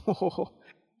 Oh,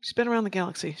 she's been around the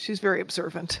galaxy. She's very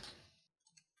observant.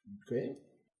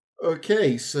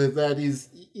 Okay, so that is,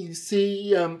 you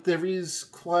see, there is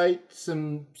quite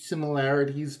some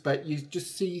similarities, but you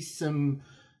just see some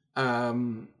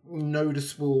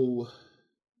noticeable,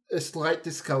 a slight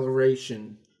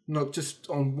discoloration, not just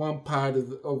on one part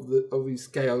of these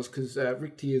scales, because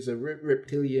Rick Tier is a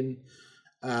reptilian.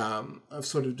 I've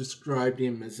sort of described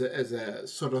him as a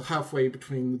sort of halfway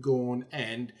between the Gorn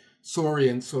and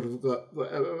Saurian, sort of got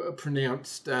a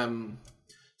pronounced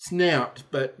snout,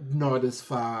 but not as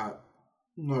far,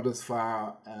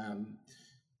 and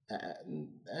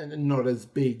not as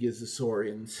big as the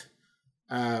Saurians.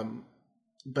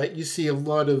 but you see a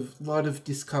lot of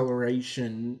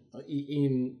discoloration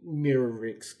in Mirror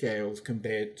Rick scales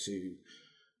compared to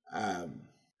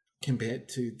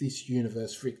this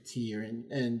universe Rick tier,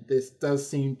 and there does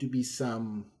seem to be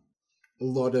a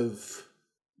lot of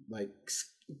like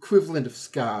equivalent of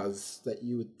scars that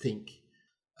you would think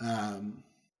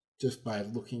just by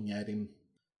looking at him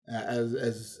as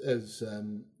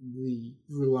the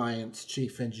Reliance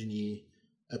chief engineer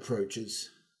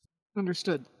approaches.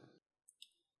 Understood.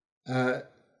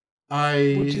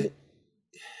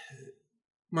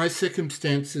 My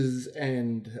circumstances,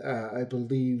 and I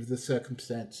believe the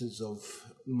circumstances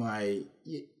of my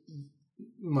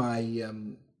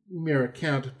mirror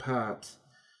counterpart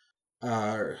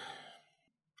are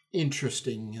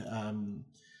interesting.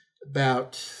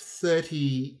 About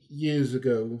 30 years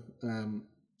ago,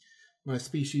 my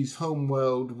species'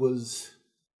 homeworld was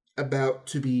about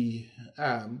to be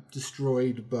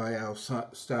destroyed by our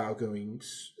star-going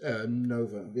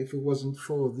nova. If it wasn't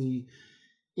for the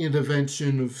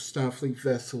intervention of Starfleet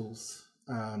vessels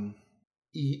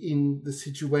in the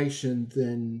situation,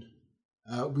 then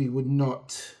we would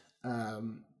not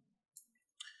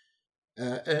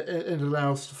and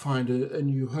allow us to find a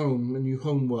new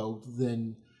home world,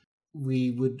 then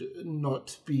we would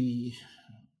not be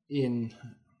in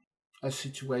a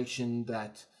situation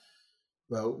that,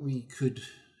 well, we could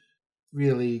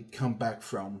really come back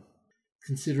from.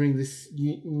 Considering this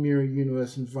mirror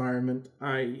universe environment,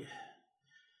 I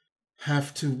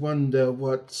have to wonder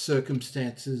what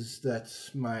circumstances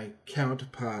that my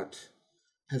counterpart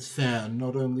has found,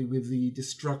 not only with the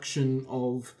destruction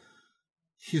of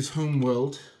his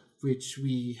homeworld, which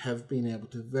we have been able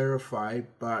to verify,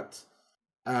 but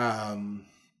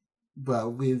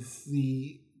with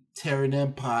the Terran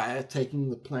Empire taking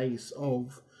the place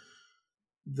of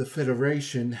the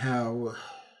Federation, how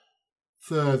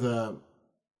further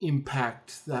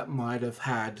impact that might have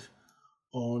had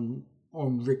on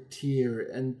Rick Tier,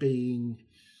 and being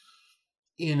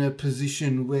in a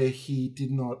position where he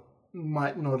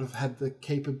might not have had the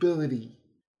capability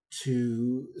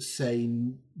to say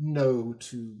no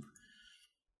to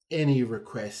any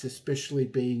request, especially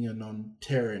being a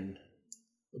non-Terran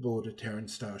aboard a Terran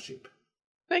starship.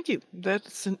 Thank you.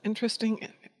 That's an interesting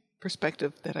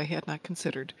perspective that I had not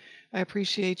considered. I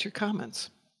appreciate your comments.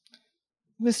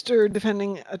 Mr.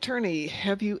 Defending Attorney,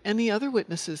 have you any other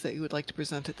witnesses that you would like to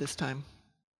present at this time?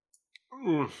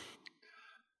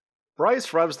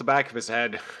 Bryce rubs the back of his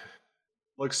head,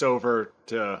 looks over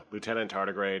to Lieutenant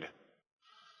Tardigrade,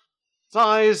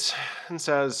 sighs, and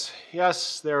says,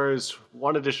 "Yes, there is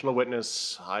one additional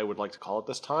witness I would like to call at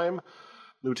this time,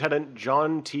 Lieutenant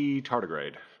John T.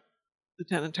 Tardigrade."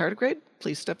 Lieutenant Tardigrade,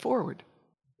 please step forward.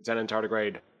 Lieutenant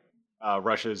Tardigrade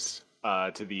rushes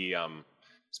to the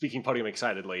speaking podium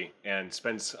excitedly and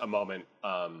spends a moment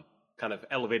kind of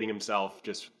elevating himself,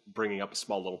 just bringing up a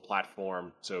small little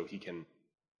platform so he can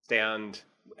stand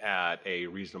at a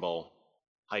reasonable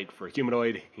height for a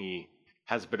humanoid. He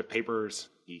has a bit of papers.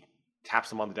 He taps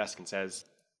them on the desk and says,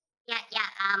 I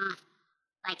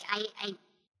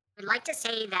would like to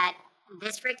say that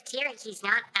this Rick Tier, he's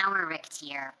not our Rick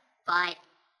Tier, but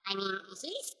I mean,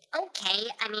 he's okay.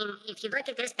 I mean, if you look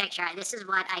at this picture, this is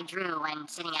what I drew when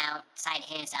sitting outside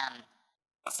his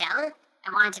cell.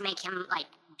 I wanted to make him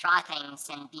draw things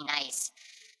and be nice,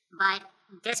 but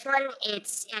this one, he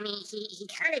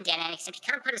kind of did it, except he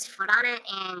kind of put his foot on it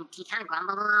and he kind of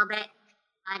grumbled a little bit.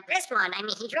 This one,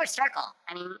 he drew a circle.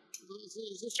 I mean,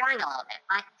 he's drawing a little bit,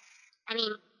 but I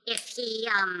mean, if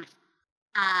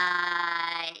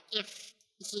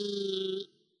he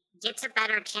gets a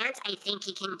better chance, I think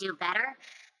he can do better.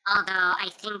 Although I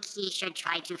think he should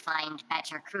try to find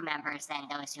better crew members than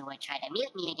those who would try to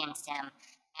mutiny against him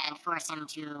and force him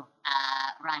to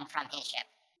run from his ship.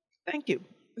 Thank you.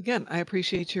 Again, I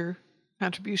appreciate your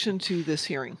contribution to this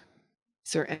hearing.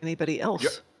 Is there anybody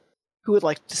else who would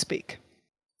like to speak?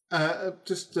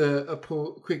 Just a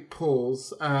quick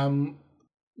pause.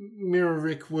 Mirror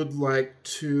Rick would like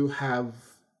to have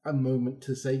a moment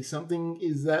to say something.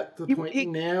 Is that the point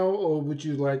now, or would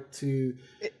you like to?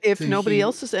 If nobody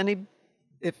else is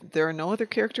if there are no other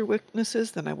character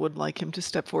witnesses, then I would like him to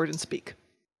step forward and speak.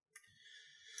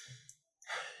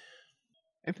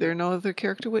 If there are no other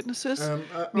character witnesses,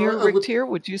 Mirror Rick Tier,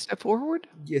 would you step forward?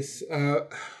 Yes.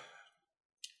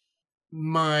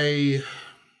 My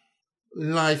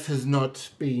life has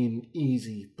not been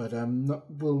easy, but I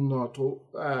will not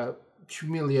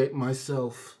humiliate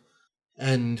myself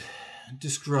and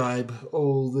describe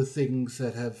all the things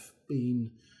that have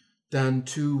been done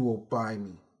to or by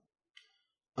me.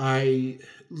 I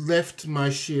left my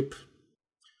ship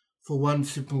for one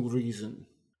simple reason,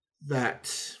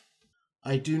 that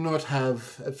I do not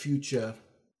have a future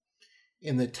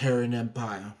in the Terran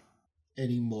Empire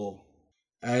anymore.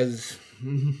 As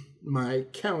my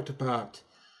counterpart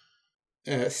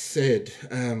said,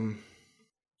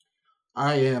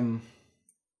 I am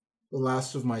the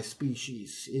last of my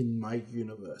species in my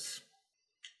universe.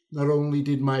 Not only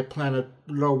did my planet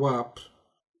blow up,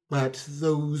 but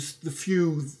the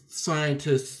few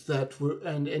scientists that were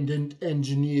and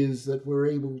engineers that were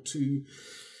able to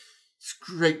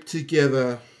scrape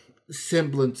together a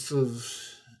semblance of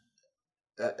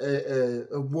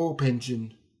a warp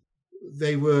engine,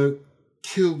 they were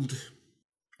killed,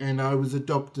 and I was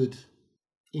adopted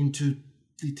into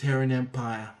the Terran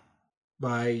Empire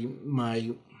by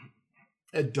my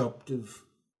adoptive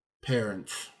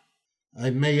parents. I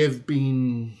may have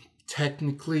been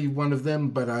technically one of them,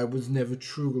 but I was never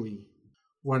truly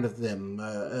one of them.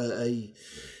 A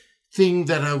thing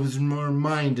that I was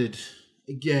reminded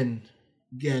again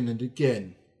and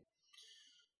again.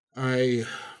 I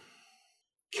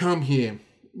come here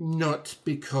not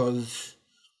because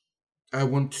I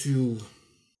want to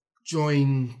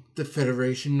join the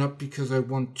Federation, not because I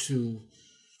want to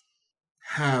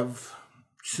have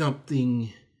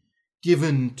something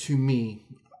given to me.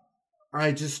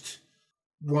 I just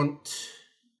want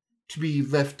to be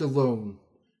left alone,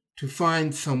 to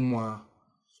find somewhere,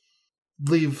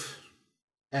 live,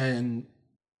 and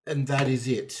that is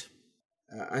it.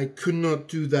 I could not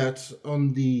do that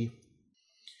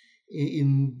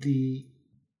in the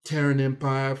Terran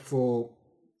Empire for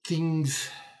things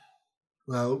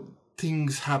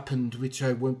happened which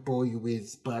I won't bore you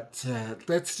with, but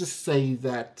let's just say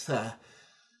that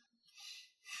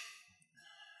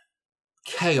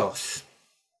chaos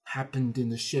happened in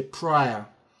the ship prior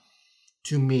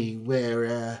to me,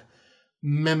 where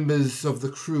members of the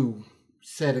crew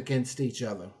set against each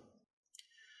other.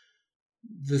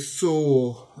 The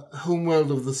Saw,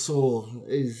 homeworld of the Saw,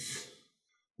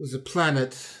 was a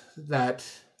planet that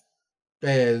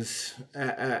bears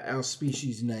our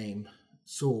species name,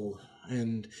 Saw,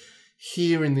 and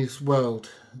here in this world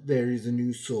there is a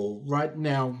new Saw. Right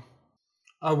now,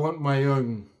 I want my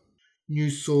own new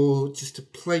Saw, just a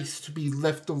place to be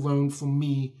left alone for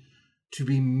me to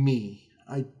be me.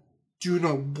 I do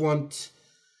not want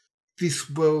this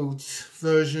world's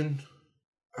version.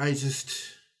 I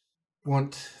just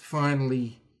want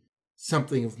finally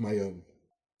something of my own.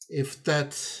 If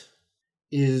that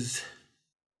is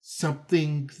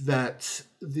something that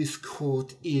this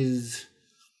court is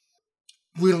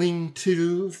willing to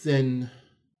do, then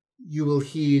you will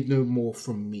hear no more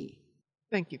from me.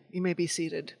 Thank you. You may be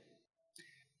seated.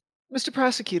 Mr.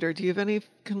 Prosecutor, do you have any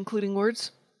concluding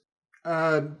words?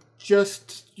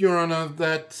 Just, Your Honor,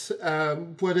 that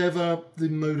whatever the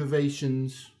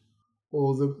motivations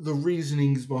or the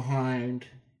reasonings behind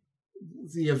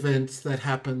the events that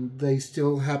happened, they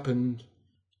still happened,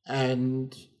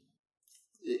 and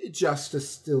justice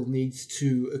still needs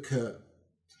to occur.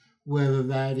 Whether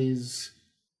that is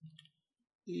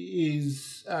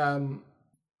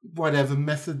whatever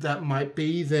method that might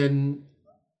be, then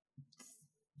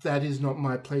that is not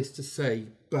my place to say.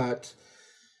 But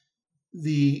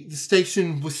the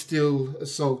station was still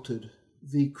assaulted.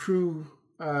 The crew,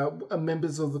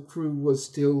 members of the crew, was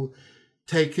still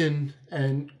taken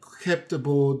and kept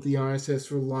aboard the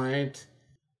ISS Reliant.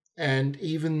 And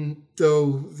even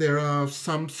though there are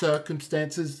some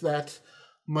circumstances that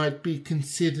might be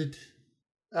considered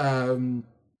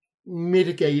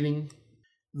mitigating,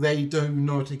 they do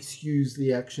not excuse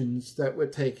the actions that were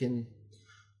taken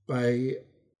by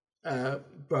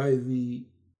the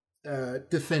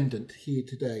defendant here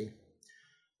today.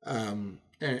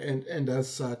 And as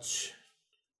such,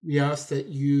 we ask that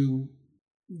you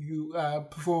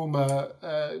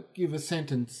give a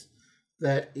sentence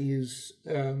that is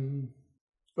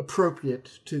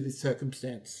appropriate to the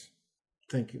circumstance.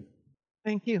 Thank you.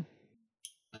 Thank you.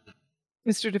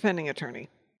 Mr. Defending Attorney,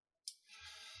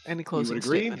 any closing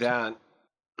statement?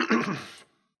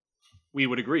 We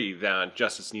would agree that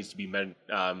justice needs to be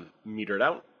metered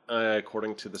out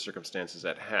according to the circumstances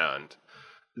at hand.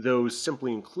 Those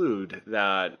simply include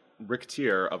that Rick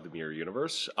Tier of the Mirror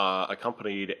Universe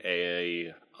accompanied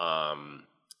a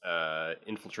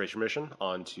infiltration mission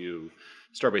onto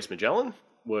Starbase Magellan,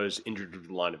 was injured in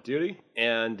the line of duty,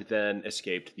 and then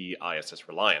escaped the ISS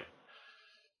Reliant.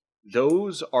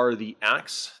 Those are the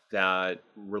acts that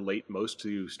relate most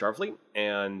to Starfleet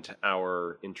and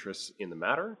our interests in the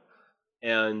matter.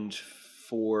 And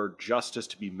for justice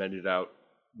to be meted out,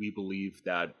 we believe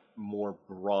that more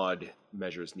broad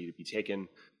measures need to be taken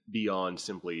beyond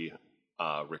simply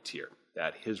Rick Tier,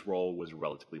 that his role was a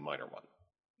relatively minor one.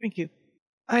 Thank you.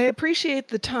 I appreciate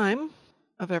the time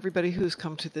of everybody who's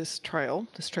come to this trial,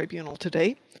 this tribunal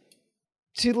today,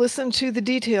 to listen to the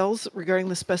details regarding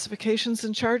the specifications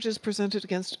and charges presented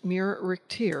against Mir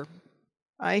Richter.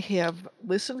 I have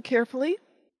listened carefully,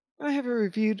 and I have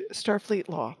reviewed Starfleet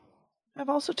law. I've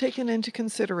also taken into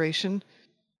consideration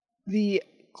the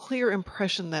clear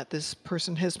impression that this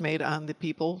person has made on the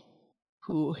people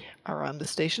who are on the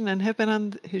station and have been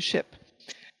on his ship.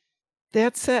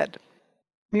 That said,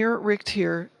 Mir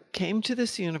Richter came to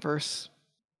this universe,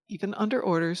 even under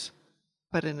orders,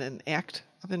 but in an act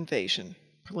of invasion,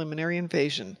 preliminary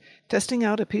invasion, testing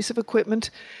out a piece of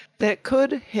equipment that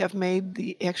could have made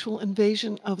the actual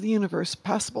invasion of the universe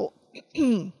possible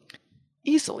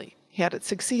easily had it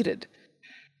succeeded.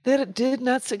 That it did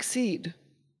not succeed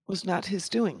was not his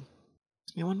doing.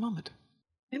 Give me one moment.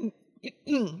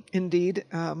 Indeed,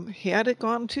 had it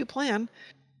gone to plan,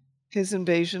 his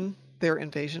invasion, their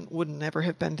invasion, would never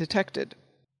have been detected.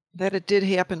 That it did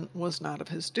happen was not of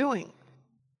his doing.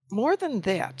 More than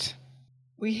that,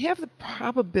 we have the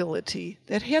probability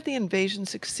that had the invasion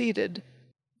succeeded,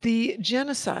 the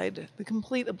genocide, the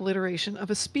complete obliteration of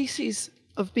a species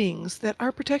of beings that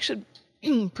are protected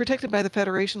by the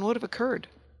Federation would have occurred.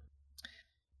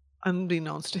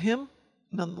 Unbeknownst to him,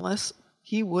 nonetheless,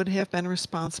 he would have been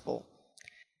responsible.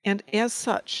 And as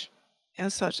such,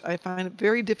 I find it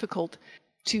very difficult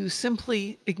to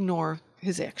simply ignore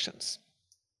his actions.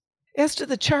 As to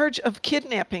the charge of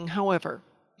kidnapping, however,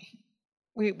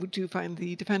 we do find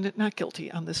the defendant not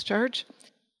guilty on this charge.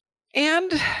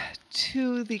 And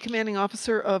to the commanding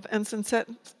officer of Ensign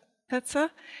Setsa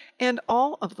and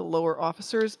all of the lower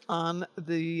officers on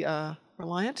the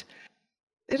Reliant,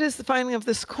 it is the finding of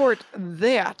this court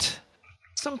that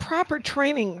some proper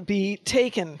training be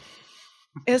taken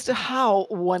as to how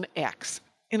one acts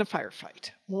in a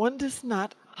firefight. One does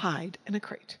not hide in a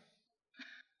crate.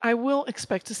 I will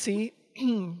expect to see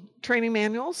training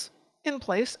manuals in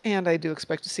place, and I do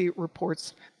expect to see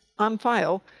reports on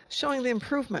file showing the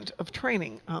improvement of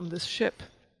training on this ship.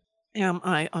 Am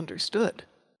I understood?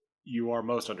 You are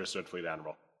most understood, Fleet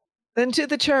Admiral. Then to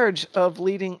the charge of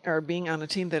leading or being on a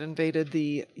team that invaded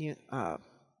the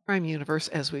Prime Universe,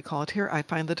 as we call it here, I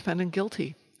find the defendant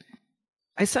guilty.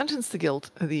 I sentence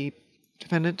the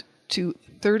defendant to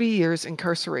 30 years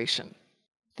incarceration.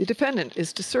 The defendant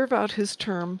is to serve out his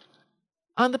term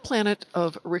on the planet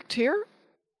of Richter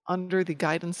under the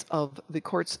guidance of the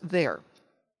courts there.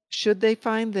 Should they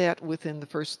find that within the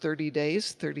first 30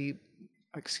 days,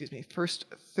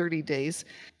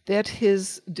 that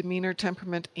his demeanor,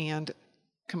 temperament, and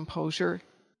composure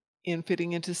in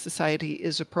fitting into society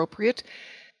is appropriate,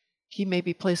 he may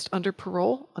be placed under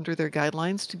parole, under their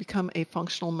guidelines, to become a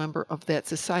functional member of that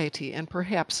society and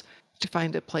perhaps to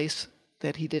find a place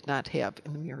that he did not have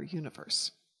in the mirror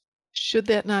universe. Should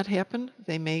that not happen,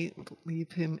 they may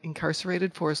leave him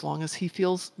incarcerated for as long as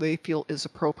they feel is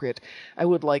appropriate. I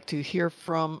would like to hear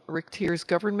from Richter's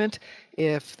government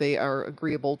if they are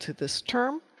agreeable to this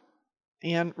term.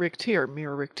 And Richter,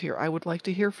 Mir Richter, I would like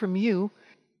to hear from you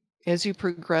as you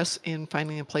progress in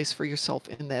finding a place for yourself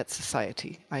in that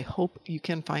society. I hope you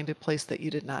can find a place that you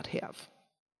did not have.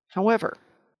 However,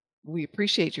 we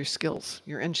appreciate your skills,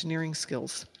 your engineering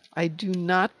skills. I do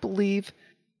not believe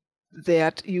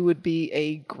that you would be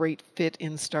a great fit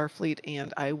in Starfleet,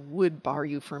 and I would bar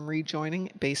you from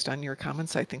rejoining based on your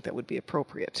comments. I think that would be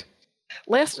appropriate.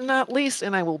 Last and not least,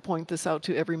 and I will point this out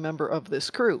to every member of this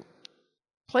crew,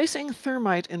 placing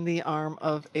thermite in the arm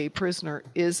of a prisoner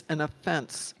is an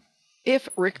offense. If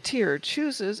Richter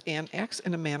chooses and acts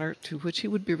in a manner to which he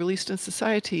would be released in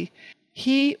society,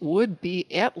 he would be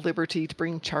at liberty to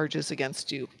bring charges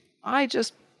against you. I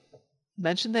just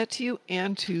mentioned that to you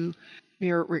and to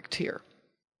Mir Richter.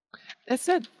 That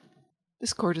said,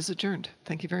 this court is adjourned.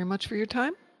 Thank you very much for your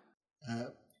time.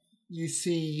 You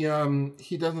see,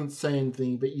 he doesn't say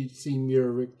anything, but you see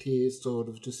Mir Richter sort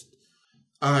of just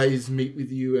eyes meet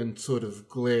with you and sort of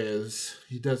glares.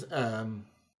 He doesn't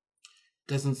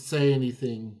say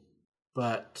anything,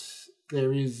 but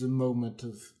there is a moment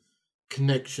of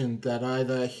connection that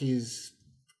either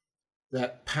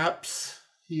perhaps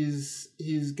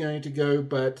he's going to go,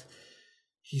 but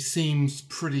he seems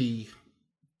pretty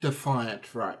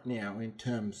defiant right now in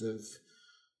terms of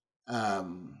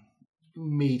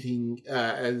meeting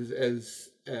as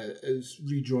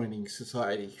rejoining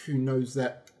society. Who knows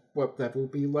what that will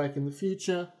be like in the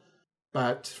future?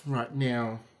 But right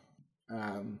now,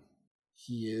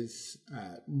 he is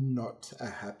not a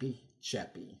happy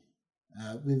chappy.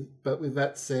 But with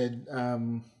that said,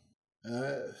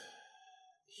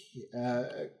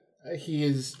 he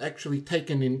is actually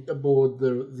taken aboard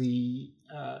the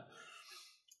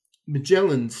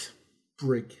Magellan's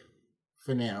brig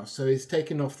for now. So he's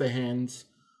taken off their hands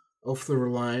off the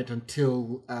Reliant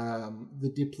until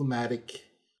the diplomatic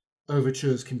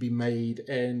overtures can be made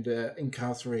and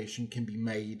incarceration can be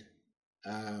made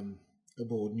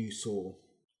aboard New Sol.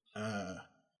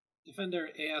 Defender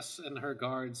AS and her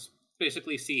guards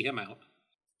basically see him out.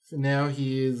 For now,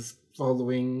 he is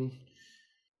following.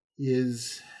 He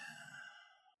is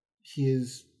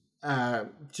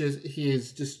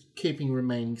just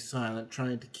remaining silent,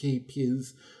 trying to keep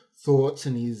his thoughts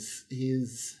and his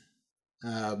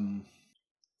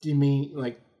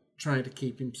trying to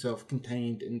keep himself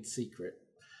contained and secret.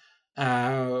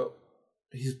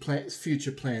 His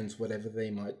future plans, whatever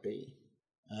they might be.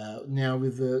 Now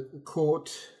with the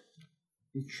court,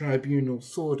 the tribunal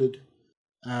sorted,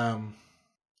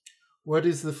 what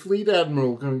is the Fleet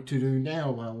Admiral going to do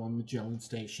now while on Magellan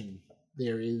Station?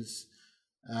 There is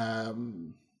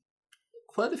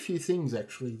quite a few things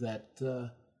actually that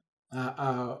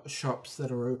are shops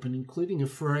that are open, including a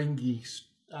Ferengi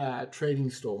trading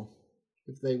store,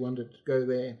 if they wanted to go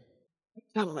there.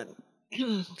 Gentlemen,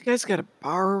 you guys got a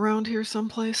bar around here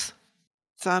someplace?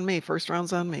 It's on me. First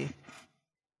round's on me.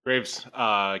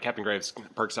 Captain Graves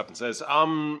perks up and says,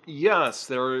 yes,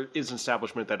 there is an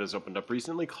establishment that has opened up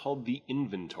recently called the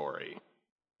Inventory.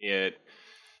 It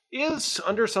is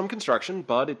under some construction,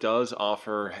 but it does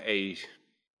offer a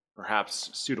perhaps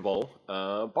suitable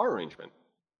bar arrangement.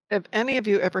 Have any of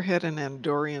you ever had an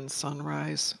Andorian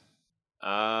sunrise?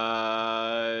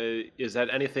 Is that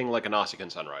anything like a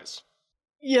Nausicaan sunrise?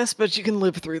 Yes, but you can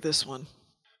live through this one.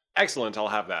 Excellent, I'll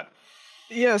have that.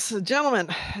 Yes, gentlemen,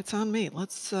 it's on me.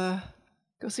 Let's go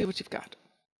see what you've got.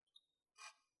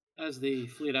 As the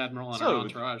Fleet Admiral and her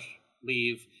entourage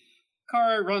leave,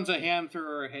 Kara runs a hand through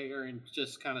her hair and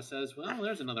just kind of says, well,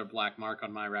 there's another black mark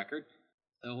on my record.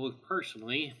 Though,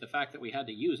 personally, the fact that we had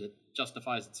to use it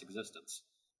justifies its existence.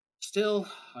 Still,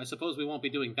 I suppose we won't be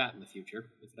doing that in the future,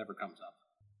 if it ever comes up.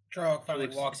 Trog finally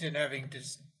walks in, having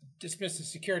dismissed the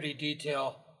security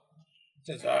detail.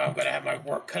 Says, I'm going to have my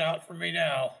work cut out for me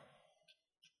now.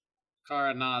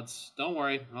 Kara nods. Don't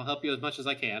worry, I'll help you as much as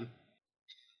I can. And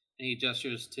he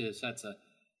gestures to Setsa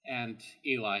and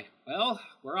Eli. Well,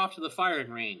 we're off to the firing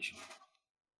range.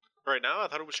 Right now? I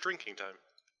thought it was drinking time.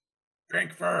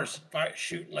 Drink first,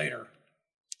 shoot later.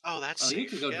 Oh, that's safe. You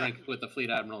can go drink with the Fleet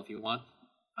Admiral if you want.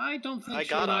 I don't think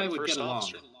she and I would get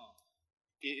along.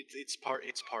 It's part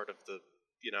of the,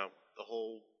 the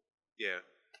whole, yeah.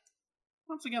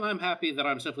 Once again, I'm happy that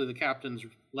I'm simply the captain's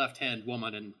left-hand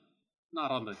woman and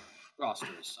not on the roster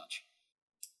as such.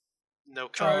 No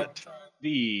comment.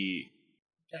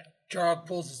 Charles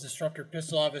pulls his disruptor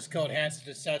pistol off his coat, hands it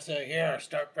to Setsa. Here,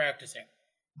 start practicing.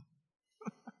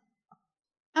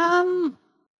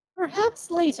 Perhaps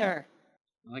later.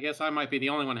 Well, I guess I might be the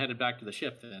only one headed back to the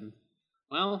ship then.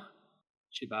 Well,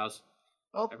 she bows.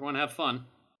 Well, everyone have fun.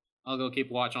 I'll go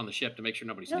keep watch on the ship to make sure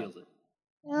nobody steals it.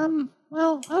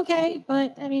 Well, okay,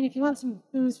 but, I mean, if you want some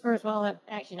booze first, well,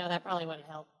 actually, no, that probably wouldn't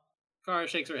help. Kara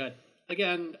shakes her head.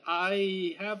 Again,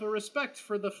 I have a respect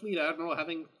for the Fleet Admiral,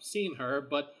 having seen her,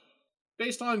 but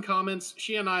based on comments,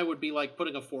 she and I would be like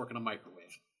putting a fork in a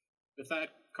microwave. With that,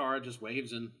 Kara just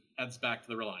waves and heads back to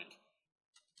the Reliant.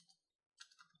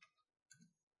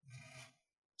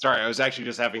 Sorry, I was actually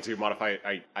just having to modify.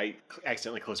 I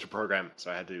accidentally closed a program, so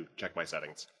I had to check my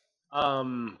settings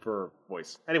for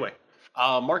voice. Anyway,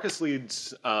 Marcus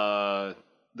leads the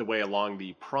way along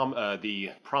the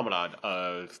promenade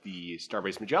of the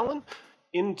Starbase Magellan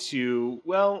into,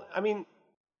 well, I mean,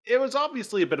 it was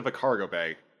obviously a bit of a cargo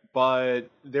bay, but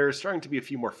there's starting to be a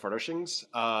few more furnishings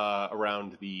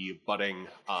around the budding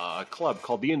club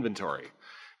called the Inventory.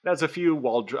 It has a few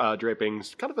wall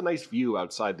drapings, kind of a nice view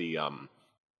outside the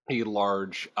a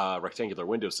large rectangular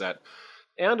window set,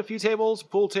 and a few tables,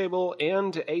 pool table,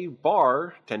 and a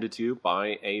bar tended to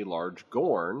by a large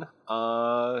Gorn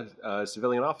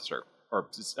civilian officer, or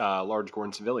large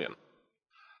Gorn civilian.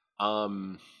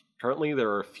 Currently, there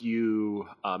are a few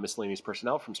miscellaneous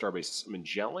personnel from Starbase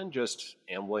Magellan just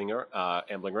ambling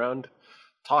around,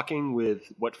 talking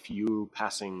with what few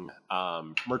passing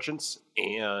merchants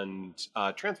and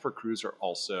transport crews are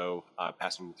also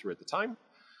passing through at the time.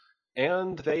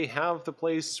 And they have the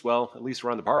place, well, at least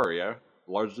around the bar area,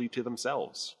 largely to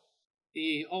themselves.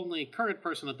 The only current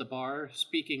person at the bar,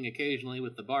 speaking occasionally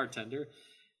with the bartender,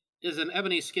 is an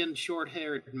ebony-skinned,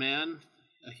 short-haired man,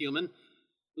 a human,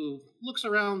 who looks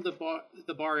around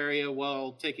the bar area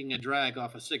while taking a drag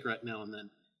off a cigarette now and then.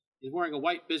 He's wearing a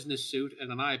white business suit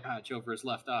and an eye patch over his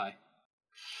left eye.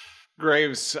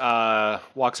 Graves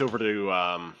walks over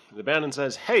to the band and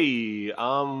says, "Hey,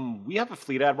 we have a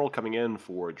fleet admiral coming in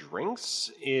for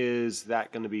drinks. Is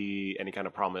that going to be any kind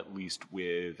of problem, at least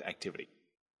with activity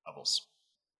levels?"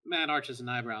 Man arches an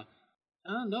eyebrow.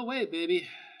 No way, baby.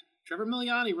 Trevor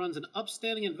Miliani runs an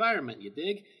upstanding environment, you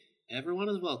dig? Everyone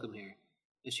is welcome here.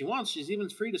 If she wants, she's even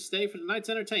free to stay for the night's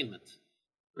entertainment.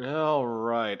 All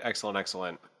right, excellent.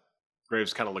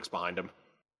 Graves kind of looks behind him,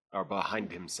 or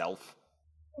behind himself.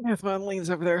 Ethmon leans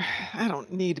over there. I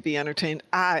don't need to be entertained.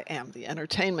 I am the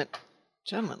entertainment.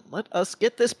 Gentlemen, let us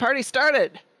get this party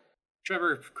started.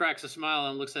 Trevor cracks a smile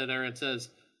and looks at her and says,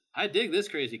 I dig this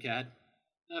crazy cat.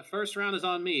 First round is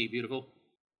on me, beautiful.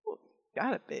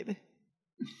 Got it, baby.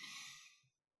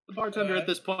 The bartender at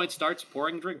this point starts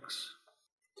pouring drinks.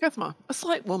 Kethma, a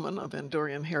slight woman of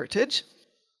Andorian heritage,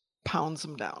 pounds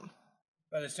them down.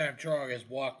 By this time, Trog has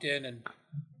walked in and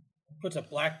puts a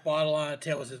black bottle on the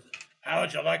table and says, how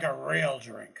would you like a real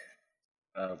drink?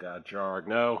 Oh, God, Jorg,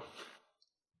 no.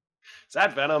 Is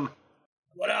that venom?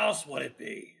 What else would it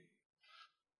be?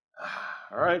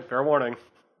 All right, fair warning.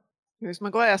 Here's my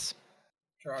glass.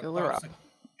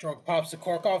 Trog pops the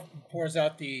cork off and pours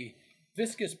out the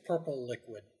viscous purple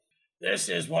liquid. This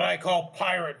is what I call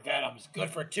pirate venom. It's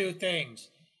good for two things: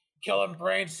 killing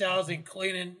brain cells and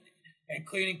cleaning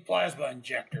plasma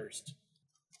injectors.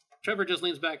 Trevor just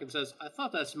leans back and says, I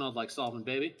thought that smelled like solvent,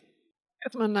 baby.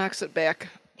 Ethma knocks it back.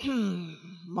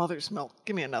 Mother's milk.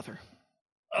 Give me another.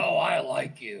 Oh, I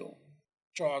like you.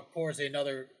 Trog pours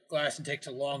another glass and takes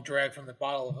a long drag from the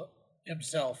bottle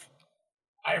himself.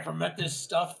 I ferment this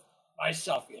stuff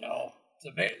myself, you know.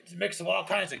 It's a mix of all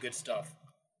kinds of good stuff.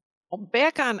 Well,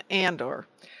 back on Andor,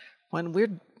 when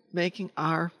we're making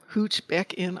our hooch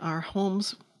back in our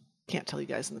homes, can't tell you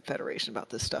guys in the Federation about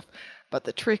this stuff, but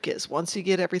the trick is, once you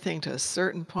get everything to a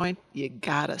certain point, you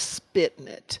gotta spit in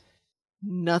it.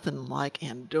 Nothing like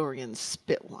Andorian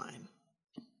spit wine.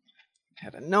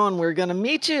 Had I known we were gonna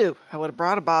meet you, I would have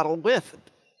brought a bottle with.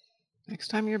 Next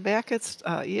time you're back at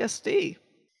ESD,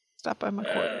 stop by my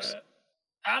quarters.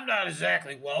 I'm not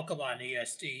exactly welcome on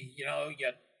ESD. You know,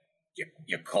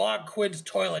 you clog Quinn's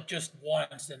toilet just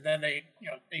once, and then they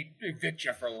evict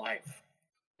you for life.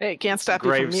 Hey, can't stop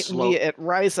you from meeting me at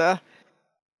Ryza.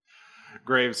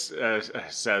 Graves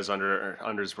says under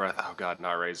his breath, "Oh God,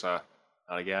 not Ryza,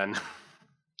 not again."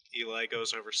 Eli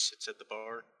goes over, sits at the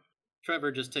bar.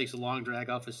 Trevor just takes a long drag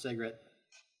off his cigarette.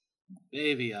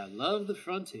 Baby, I love the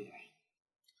frontier.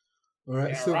 All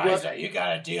right, yeah, so Ryza, you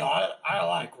got a deal. I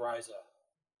like Ryza.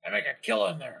 I make a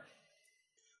killing there.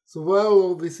 So while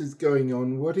all this is going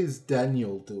on, what is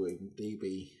Daniel doing,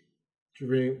 DB?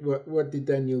 What did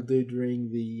Daniel do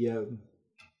during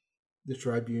the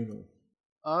tribunal?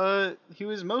 He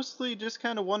was mostly just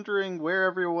kind of wondering where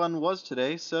everyone was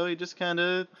today, so he just kind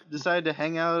of decided to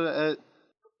hang out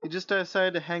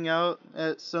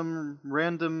at some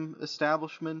random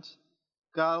establishment,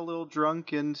 got a little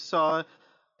drunk, and started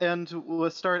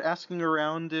asking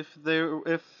around if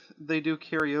they do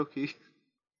karaoke.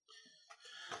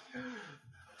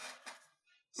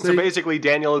 So basically,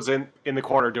 Daniel is in the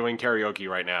corner doing karaoke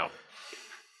right now.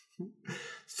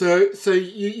 So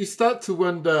you start to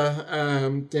wonder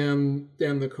down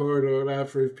the corridor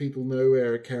after if people know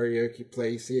where a karaoke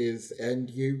place is, and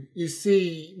you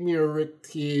see Murik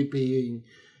here being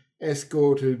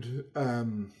escorted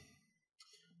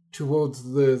towards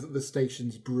the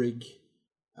station's brig.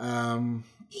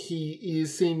 He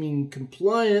is seeming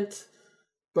compliant,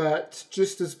 but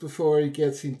just as before he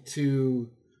gets into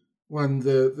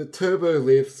the turbo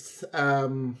lift,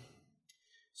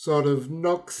 sort of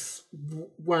knocks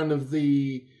one of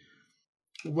the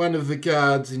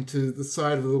guards into the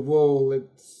side of the wall and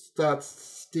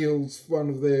steals one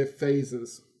of their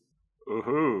phasers.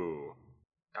 Ooh.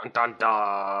 Dun dun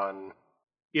dun.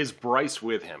 Is Bryce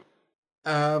with him?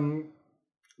 I'm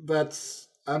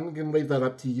gonna leave that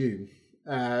up to you.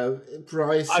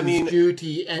 Bryce's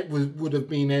duty would have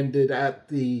been ended at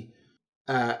the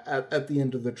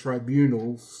end of the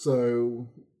tribunal, so...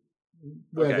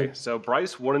 Okay, so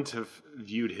Bryce wouldn't have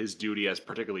viewed his duty as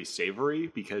particularly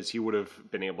savory because he would have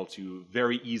been able to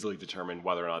very easily determine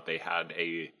whether or not they had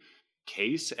a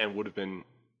case and would have been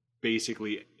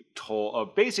basically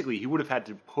told... basically, he would have had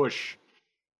to push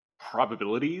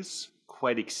probabilities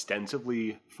quite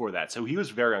extensively for that. So he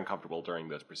was very uncomfortable during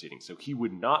those proceedings. So he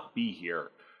would not be here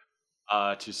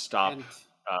to stop...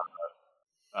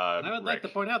 I would like to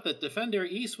point out that Defender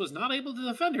East was not able to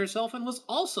defend herself and was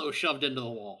also shoved into the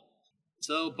wall.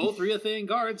 So both Riathane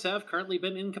guards have currently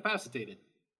been incapacitated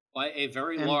by a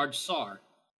very large SAR.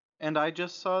 And I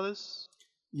just saw this?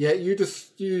 Yeah, you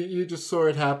just saw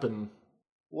it happen.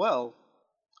 Well,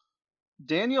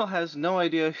 Daniel has no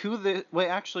idea who the. Wait,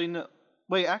 actually, no.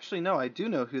 No. I do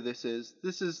know who this is.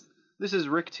 This is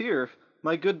Rick Tier,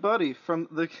 my good buddy from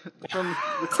the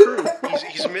crew.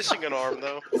 He's missing an arm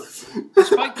though.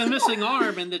 Despite the missing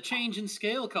arm and the change in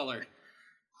scale color.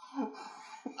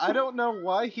 I don't know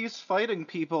why he's fighting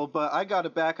people, but I gotta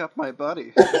back up my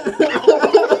buddy.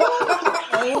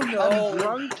 Oh no!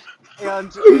 I'm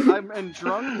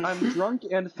drunk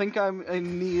and think I'm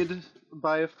in need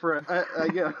by a friend.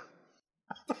 Yeah.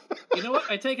 You know what?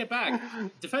 I take it back.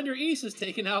 Defender East is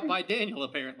taken out by Daniel,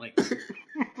 apparently.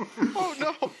 Oh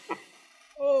no!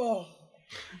 Oh.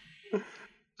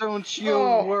 Don't you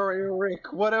worry,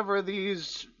 Rick. Whatever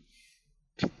these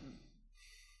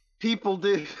people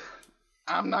did,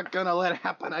 I'm not gonna let it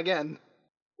happen again.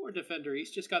 Poor Defender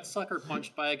East just got sucker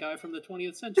punched by a guy from the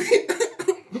 20th century.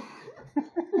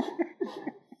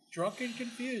 Drunk and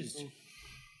confused.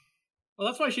 Well,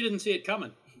 that's why she didn't see it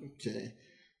coming. Okay.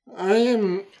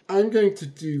 I'm going to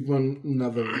do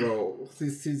another roll.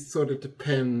 This is sort of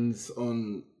depends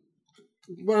on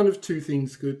one of two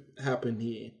things could happen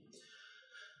here.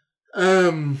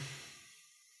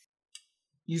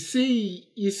 You see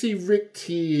Rick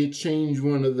here change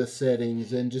one of the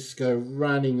settings and just go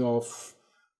running off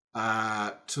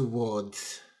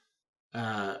towards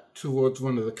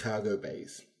one of the cargo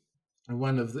bays.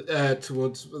 One of the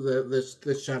towards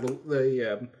the shuttle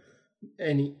the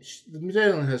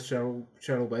Magellan has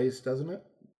shuttle bays, doesn't it?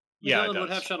 Yeah, Magellan it would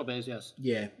does. have shuttle bays, yes.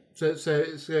 Yeah. So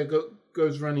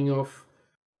goes running off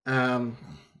to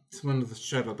one of the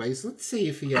shuttle bays. Let's see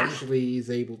if he actually is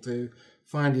able to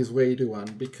find his way to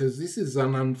one, because this is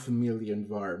an unfamiliar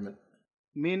environment.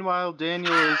 Meanwhile,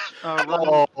 Daniel is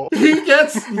running. He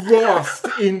gets lost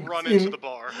Run into the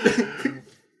bar.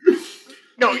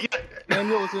 No, yeah.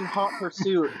 Daniel is in hot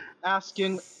pursuit,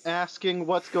 asking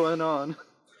what's going on.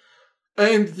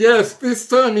 And yes, this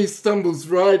time he stumbles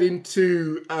right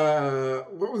into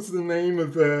what was the name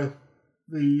of the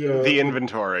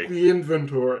inventory. The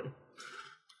inventory.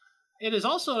 It is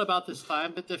also about this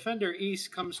time that Defender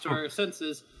East comes to her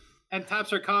senses and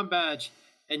taps her comm badge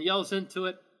and yells into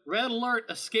it, "Red alert,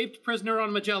 escaped prisoner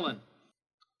on Magellan."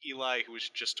 Eli, who was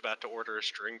just about to order a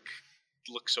drink,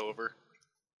 looks over.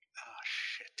 Ah,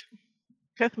 shit.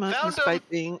 Kethma, Found despite him.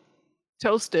 being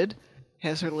toasted,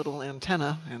 has her little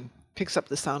antenna and picks up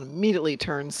the sound, immediately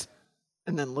turns,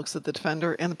 and then looks at the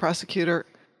defender and the prosecutor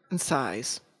and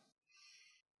sighs.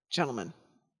 Gentlemen,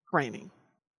 braining.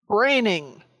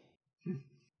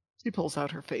 She pulls out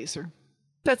her phaser,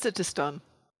 sets it to stun,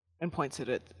 and points it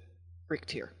at Rick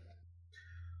Tier.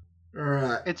 All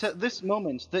right. It's at this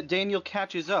moment that Daniel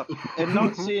catches up, and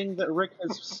not seeing that Rick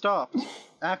has stopped,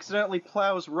 accidentally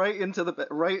plows right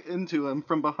into him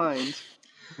from behind.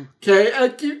 Okay,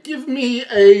 give me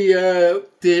a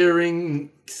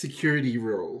daring security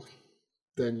roll,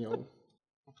 Daniel.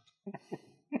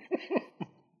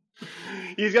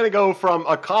 He's gonna go from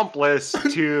accomplice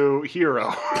to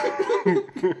hero.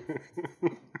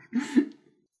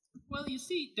 Well, you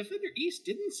see, Defender East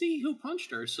didn't see who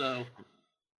punched her, so...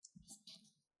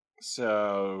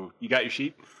 So, you got your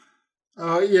sheet?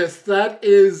 Yes, that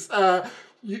is...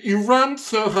 You run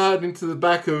so hard into the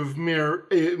back of Mirror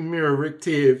Rick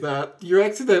Tier that you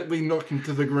accidentally knock him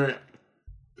to the ground.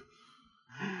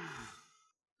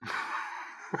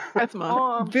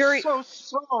 Oh, I'm so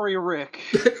sorry, Rick.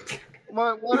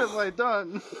 What have I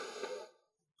done?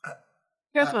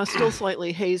 Kethma, still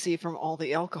slightly hazy from all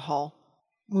the alcohol,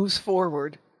 moves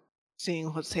forward,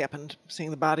 seeing what's happened,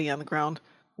 seeing the body on the ground,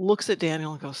 looks at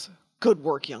Daniel and goes, "Good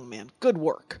work, young man. Good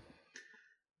work."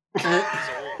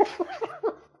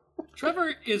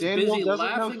 Trevor is Daniel busy doesn't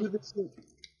know laughing. who this is.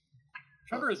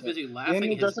 Trevor is busy laughing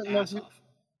Daniel his doesn't know ass who- off.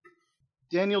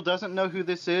 Daniel doesn't know who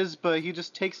this is, but he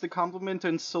just takes the compliment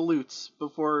and salutes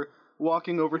before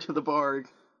walking over to the bar.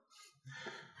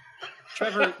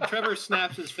 Trevor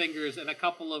snaps his fingers, and a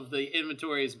couple of the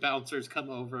inventory's bouncers come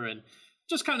over and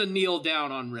just kind of kneel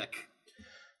down on Rick.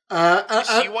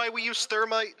 See why we use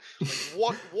thermite?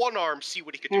 Like one arm, see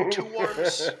what he could do. 2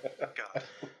 arms? God.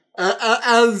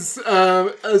 As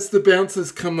the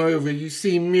bouncers come over, you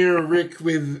see Mirror Rick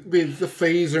with the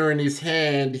phaser in his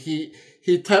hand. He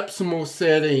taps some more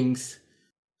settings,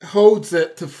 holds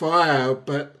it to fire,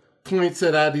 but points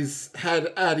it at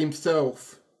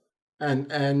himself,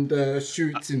 and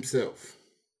shoots himself.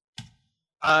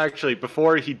 Actually,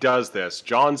 before he does this,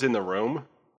 John's in the room.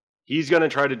 He's gonna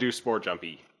try to do spore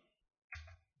jumpy.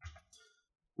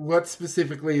 What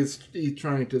specifically is he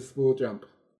trying to spore jump?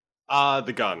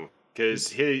 The gun. Because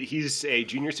he's a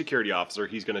junior security officer.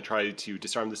 He's going to try to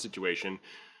disarm the situation.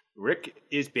 Rick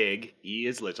is big. He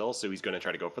is little, so he's going to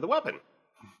try to go for the weapon.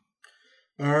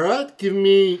 All right, give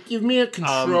me a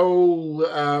control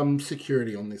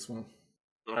security on this one.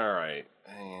 All right,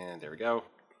 and there we go.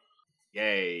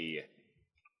 Yay!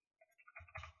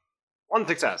 1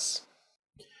 success.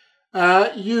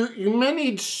 You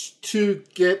managed to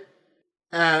get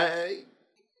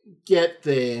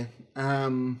there.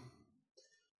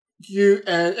 You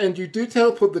you do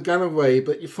teleport the gun away,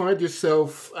 but you find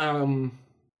yourself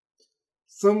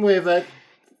somewhere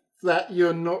that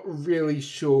you're not really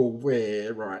sure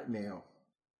where right now.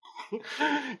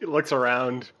 He looks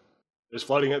around.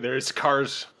 There's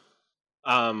cars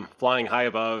flying high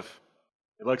above.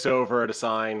 He looks over at a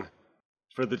sign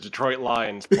for the Detroit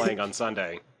Lions playing on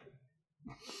Sunday.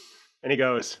 And he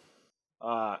goes,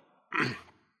 Ah,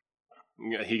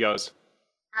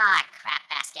 crap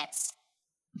baskets.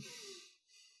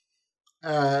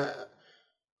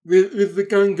 With the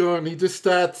gun gone, he just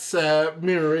starts,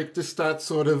 Mirrorick just starts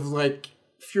sort of like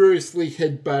furiously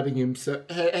headbutting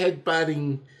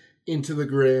into the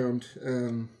ground.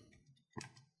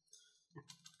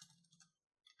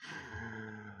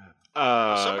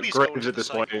 Somebody's going Graves to at the this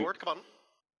point. sideboard. Come on.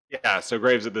 Yeah, so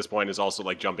Graves at this point is also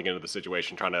like jumping into the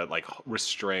situation, trying to like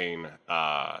restrain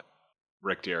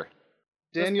Richter.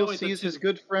 Daniel sees his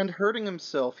good friend hurting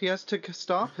himself. He has to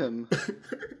stop him.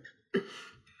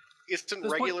 Isn't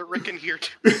regular Rick in here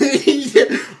too?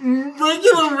 Regular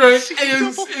Rick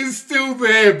is still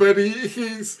there, but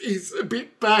he's a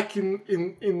bit back in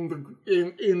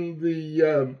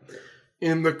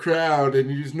the crowd,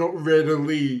 and he's not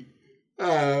readily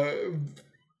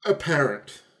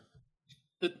apparent.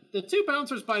 The two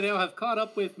bouncers by now have caught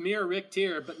up with Mir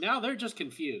Richter, but now they're just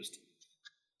confused.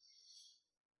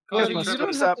 Yeah, you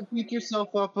don't have to beat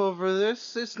yourself up over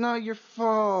this. It's not your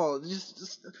fault.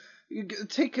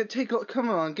 Come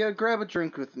on, grab a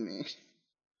drink with me.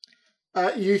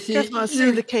 Kesma,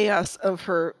 seeing the chaos of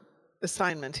her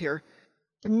assignment here,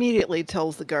 immediately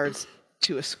tells the guards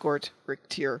to escort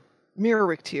Mir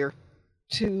Richter,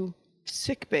 to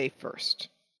sick bay first,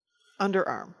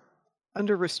 under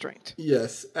restraint.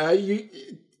 Yes,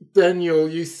 Daniel,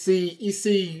 you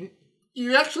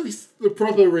actually see the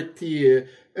proper Richter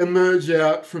emerge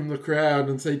out from the crowd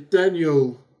and say,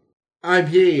 "Daniel, I'm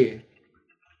here."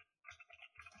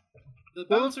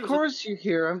 Well, of course you're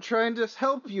here. I'm trying to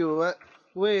help you.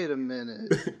 Wait a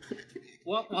minute.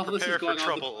 While this is going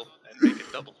trouble and make it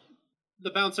double. The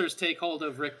bouncers take hold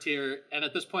of Richter, and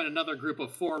at this point another group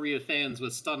of 4 Reuthans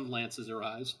with stunned lances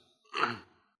arrives.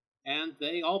 And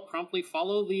they all promptly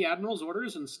follow the Admiral's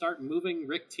orders and start moving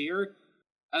Richter,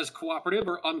 as cooperative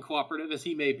or uncooperative as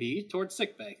he may be, towards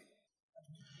sickbay.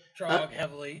 Trog,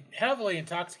 heavily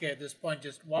intoxicated at this point,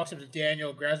 just walks up to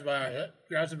Daniel, grabs him by the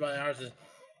arm, and says,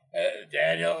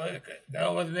 Daniel,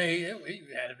 go with me. We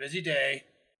had a busy day.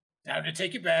 Time to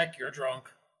take you back. You're drunk.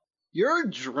 You're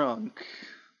drunk.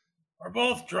 We're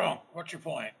both drunk. What's your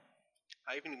point?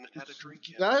 I haven't even had a drink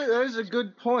yet. That is a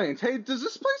good point. Hey, does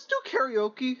this place do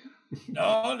karaoke?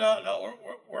 No.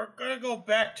 We're gonna go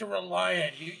back to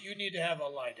Reliant. You need to have a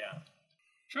lie down.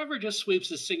 Trevor just sweeps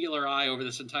his singular eye over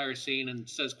this entire scene and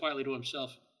says quietly to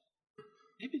himself,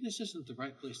 maybe this isn't the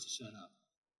right place to set up.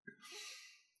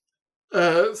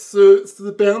 So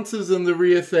the bouncers and the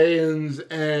Reuthans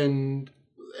and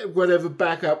whatever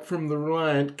backup from the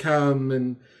Reliant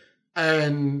come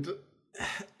and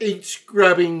each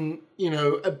grabbing,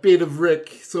 a bit of Rick,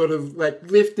 sort of like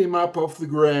lift him up off the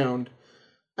ground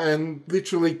and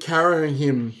literally carrying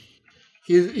him.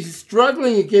 He's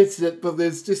struggling against it, but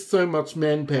there's just so much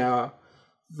manpower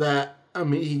that,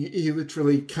 he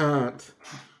literally can't.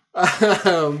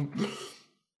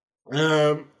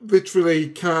 Literally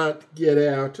can't get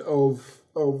out of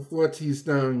what he's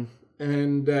done.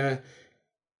 And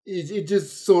it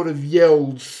just sort of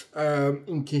yells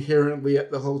incoherently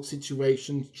at the whole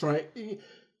situation,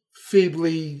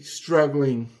 feebly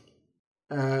struggling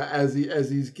as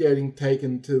he's getting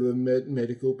taken to the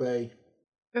medical bay.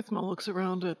 Ethma looks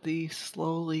around at the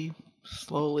slowly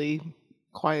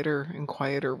quieter and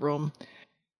quieter room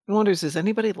and wonders, is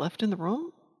anybody left in the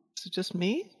room? Is it just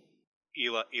me?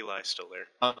 Eli's still there.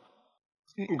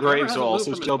 Graves will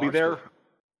also still be there.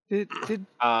 Did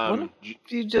one of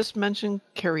you just mention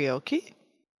karaoke?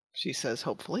 She says,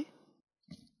 hopefully.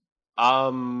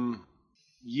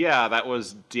 Yeah, that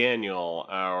was Daniel,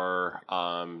 our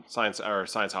science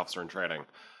officer in training.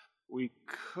 We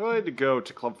could go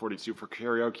to Club 42 for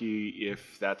karaoke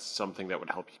if that's something that would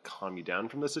help you calm you down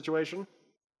from the situation.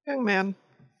 Young man,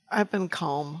 I've been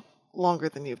calm longer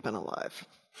than you've been alive.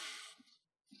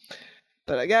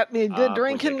 But I got me a good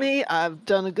drink in me. I've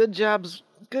done a good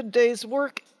day's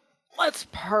work. Let's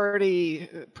party,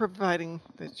 providing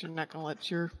that you're not going to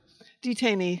let your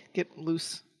detainee get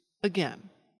loose again?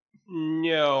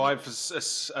 No, I've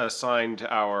assigned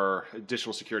our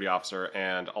additional security officer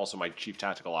and also my chief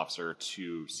tactical officer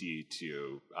to see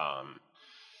to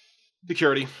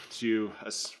security to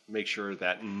make sure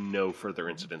that no further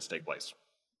incidents take place.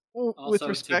 With Also,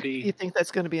 respect, do you think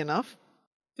that's going to be enough?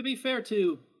 To be fair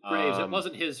to Graves, it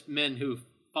wasn't his men who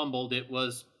fumbled. It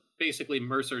was basically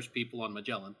Mercer's people on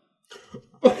Magellan.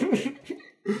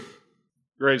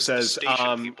 Graves says,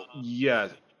 Station people.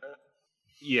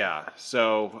 yeah.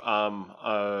 So,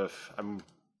 I'm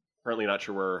currently not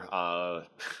sure where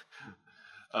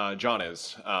John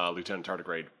is, Lieutenant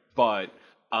Tardigrade, but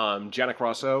Janik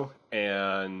Rosso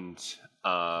and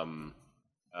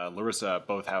Larissa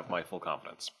both have my full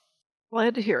confidence.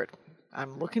 Glad to hear it.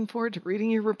 I'm looking forward to reading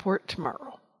your report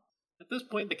tomorrow. At this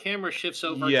point, the camera shifts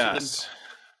over to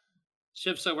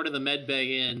the med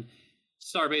bay in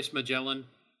Starbase Magellan,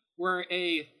 where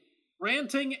a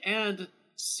ranting and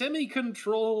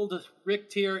semi-controlled Rick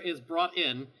Tier is brought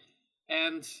in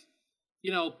and,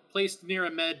 placed near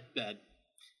a med bed.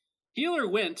 Healer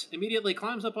Wint immediately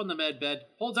climbs up on the med bed,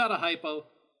 holds out a hypo,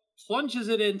 plunges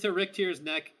it into Rick Tier's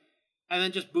neck, and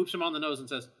then just boops him on the nose and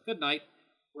says, "Good night,"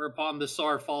 whereupon the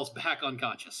SAR falls back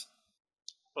unconscious.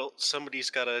 Well, somebody's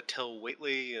gotta tell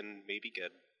Waitley and maybe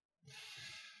get.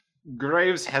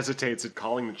 Graves hesitates at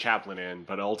calling the chaplain in,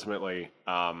 but ultimately,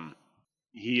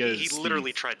 he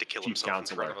literally tried to kill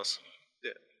himself in front of us.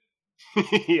 Yeah.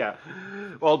 Yeah.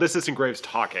 Well, this isn't Graves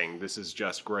talking. This is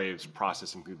just Graves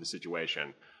processing through the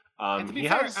situation. And to be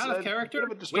fair, out of character,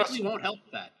 Waitley won't help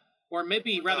that. Or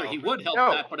maybe, rather, he would help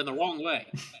that, but in the wrong way.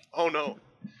 Oh, no.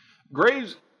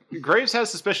 Graves has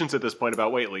suspicions at this point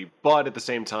about Waitley, but at the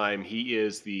same time, he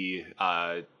is the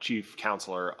chief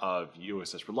counselor of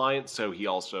USS Reliant, so he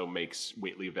also makes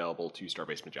Waitley available to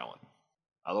Starbase Magellan.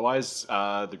 Otherwise,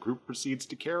 the group proceeds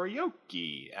to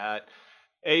karaoke at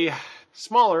a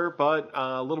smaller but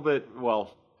a little bit,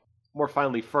 more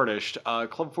finely furnished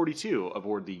Club 42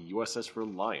 aboard the USS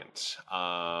Reliant.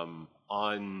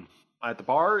 At the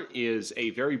bar is a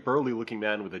very burly-looking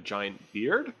man with a giant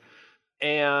beard,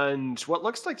 and what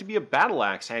looks like to be a battle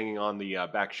axe hanging on the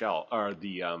back shelf or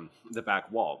the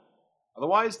back wall.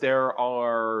 Otherwise, there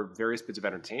are various bits of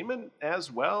entertainment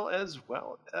as well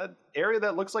an area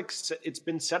that looks like it's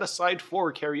been set aside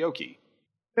for karaoke.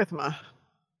 Ithma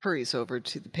hurries over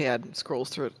to the pad and scrolls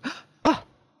through it. Oh,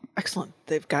 excellent!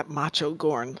 They've got Macho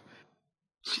Gorn.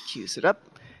 She cues it up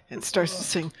and starts to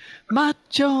sing,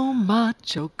 "Macho,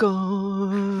 Macho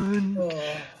Gorn.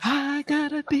 I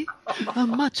gotta be a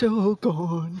Macho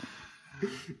Gorn."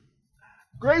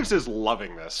 Graves is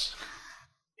loving this.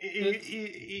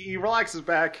 He relaxes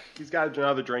back. He's got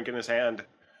another drink in his hand.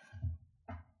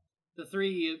 The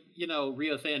three,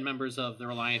 Riothan members of the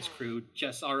Reliance crew,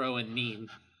 Jess, Aro, and Neen,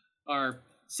 are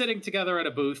sitting together at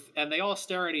a booth, and they all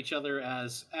stare at each other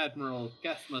as Admiral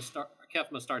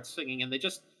Kefma starts singing, and they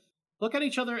just look at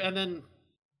each other, and then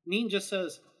Neen just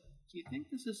says, "Do you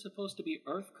think this is supposed to be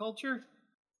Earth culture?"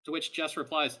 To which Jess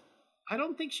replies, "I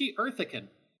don't think she Earthican."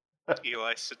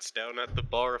 Eli sits down at the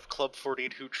bar of Club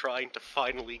 42 trying to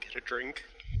finally get a drink.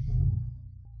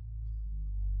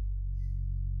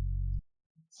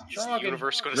 Is the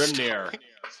universe going to stop?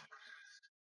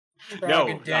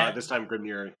 No, this time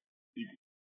Grimnir.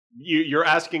 You're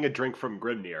asking a drink from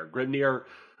Grimnir. Grimnir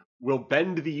will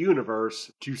bend the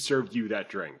universe to serve you that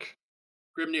drink.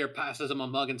 Grimnir passes him a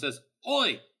mug and says,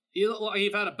 "Oi, you look like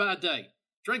you've had a bad day.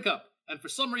 Drink up. And for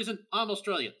some reason, I'm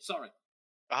Australian. Sorry."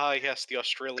 Ah, yes, the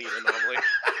Australian anomaly.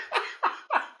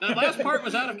 That last part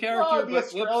was out of character, the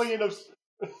Australian of...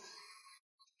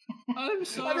 I'm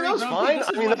sorry, I mean, that was fine.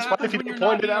 That's fine if you didn't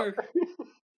point it out.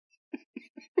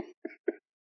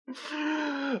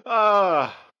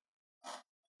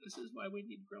 This is why we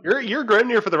need Grimnir. You're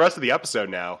Grimnir for the rest of the episode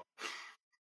now.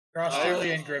 You're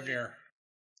Australian Grimnir.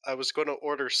 I was going to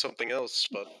order something else,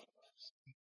 but...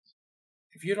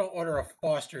 If you don't order a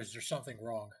Foster's, there's something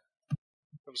wrong.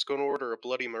 I was going to order a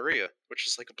Bloody Maria, which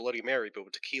is like a Bloody Mary, but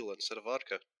with tequila instead of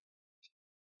vodka.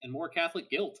 And more Catholic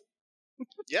guilt.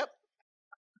 Yep.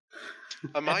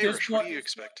 I'm Irish, what do you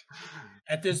expect?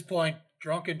 At this point,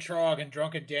 Drunken Trog and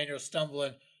Drunken Daniel stumble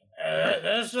in.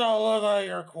 This don't look like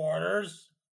your quarters.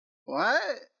 What?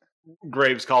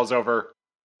 Graves calls over.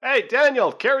 "Hey,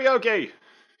 Daniel, karaoke!"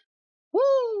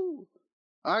 Woo!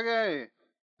 Okay.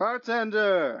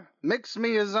 Bartender, mix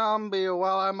me a zombie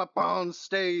while I'm up on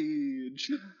stage.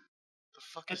 The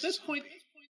fuck At this point,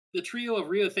 the trio of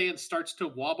Riothan starts to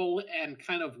wobble and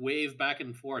kind of wave back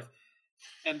and forth.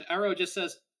 And Arrow just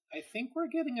says, "I think we're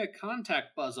getting a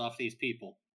contact buzz off these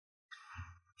people."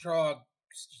 Trog,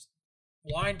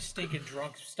 blind, stinking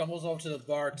drunk, stumbles over to the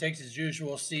bar, takes his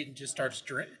usual seat, and just starts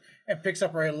and picks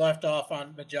up where he left off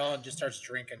on Magellan and just starts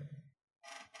drinking.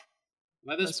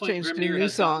 By this Let's point, change to a Grimnir new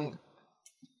has song.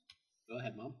 Go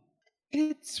ahead, Mom.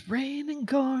 It's raining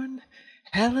corn.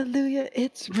 Hallelujah,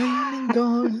 it's raining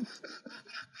corn.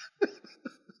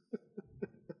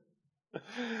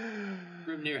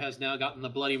 Grimnir has now gotten the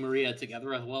Bloody Maria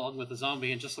together along with the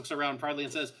zombie and just looks around proudly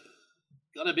and says,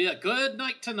 "Gonna be a good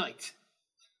night tonight."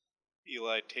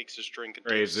 Eli takes his drink and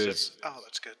Graves takes a is sip. Oh,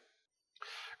 that's good.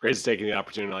 Graves is taking the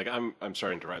opportunity. Like I'm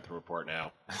starting to write the report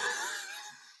now.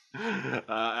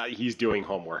 He's doing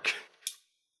homework.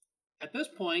 At this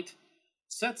point,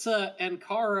 Setsa and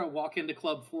Kara walk into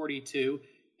Club 42,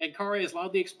 and Kara is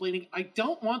loudly explaining, "I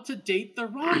don't want to date the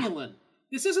Romulan.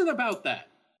 This isn't about that."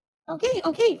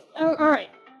 Okay. All right.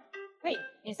 Wait,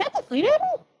 is that the fleet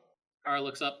admiral? Kara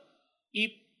looks up.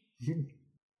 Eep.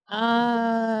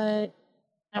 I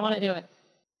want to do it.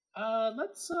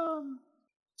 Let's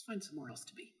find somewhere else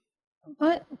to be.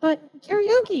 But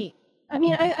karaoke. I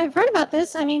mean, I've heard about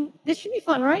this. I mean, this should be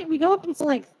fun, right? We go up and sing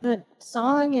like the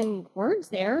song and words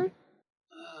there.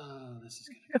 This is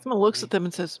Ethma looks at them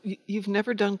and says, "You've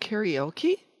never done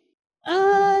karaoke?"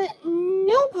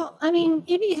 No. I mean,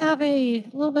 maybe have a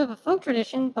little bit of a folk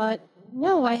tradition, but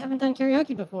no, I haven't done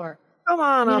karaoke before. Come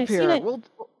on I mean, up I've seen here. it.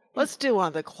 Let's do one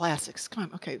of the classics. Come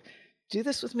on. Okay. Do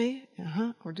this with me.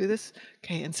 Or do this.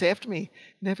 Okay. And say after me.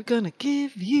 Never gonna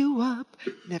give you up.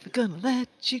 Never gonna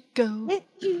let you go. Let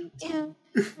you down.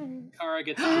 Kara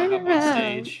gets hung up on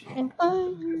stage. And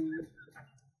find you.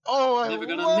 Oh, I Never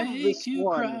gonna love make this you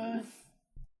one. cry.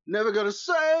 Never gonna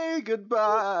say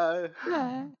goodbye.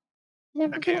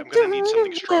 Never Okay, gonna I'm gonna need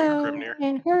something turn stronger, down Grimnir.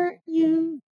 and hurt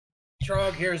you.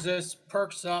 Trog hears this,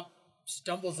 perks up,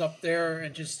 stumbles up there,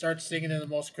 and just starts singing in the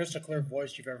most crystal clear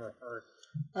voice you've ever heard.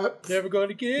 Never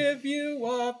gonna give you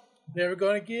up, never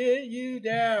gonna get you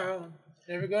down,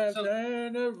 never gonna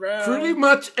turn around. Pretty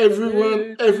much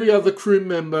every other crew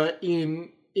member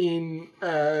in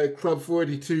Club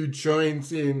 42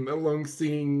 joins in along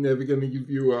singing Never Gonna Give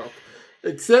You Up.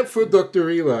 Except for Dr.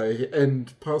 Eli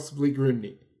and possibly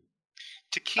Grimnir.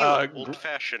 Tequila,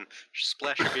 old-fashioned.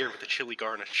 Splash a beer with a chili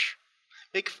garnish.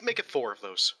 Make it 4 of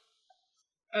those.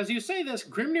 As you say this,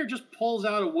 Grimnir just pulls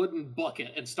out a wooden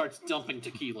bucket and starts dumping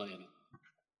tequila in it.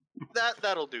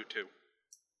 That'll do too.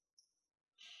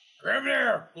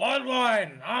 Grimnir, blood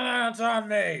wine, that's on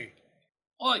me.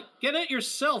 Oi, get it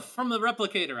yourself from the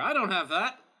replicator. I don't have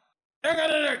that. They're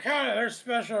gonna count it, they're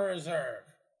special reserve.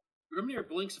 Grimnir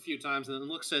blinks a few times and then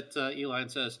looks at Eli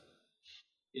and says,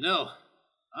 "You know,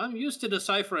 I'm used to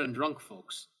deciphering drunk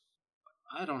folks.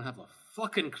 But I don't have a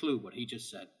fucking clue what he just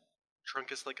said.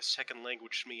 Drunk is like a second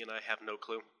language to me, and I have no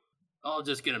clue. I'll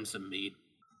just get him some mead.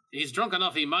 He's drunk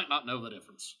enough he might not know the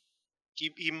difference."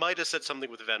 He might have said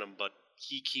something with venom, but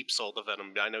he keeps all the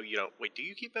venom. I know you don't. Wait, do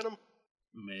you keep venom?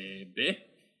 Maybe.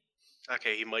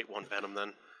 Okay, he might want venom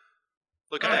then.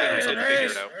 Look, I'll get him something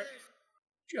figured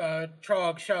out.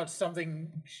 Trog shouts something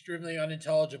extremely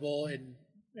unintelligible in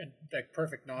like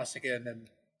perfect Nausicaan and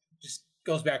just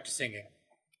goes back to singing.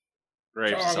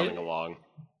 Graves is humming along.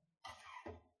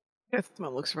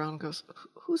 Ethma looks around and goes,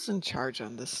 "Who's in charge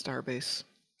on this starbase?"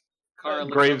 Kara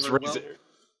looks Graves over, raises.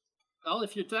 well,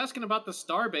 if you're asking about the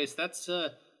starbase, that's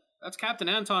Captain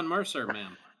Anton Mercer,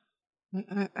 ma'am.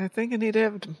 I think I need to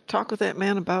have a talk with that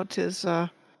man about his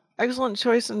excellent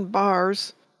choice in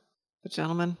bars. But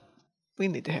gentlemen, we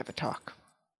need to have a talk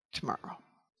tomorrow.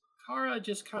 Kara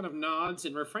just kind of nods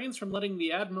and refrains from letting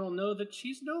the Admiral know that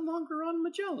she's no longer on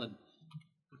Magellan.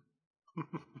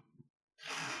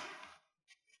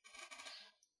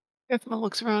 Ethma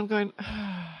looks around going,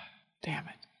 damn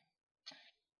it.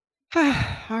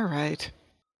 All right.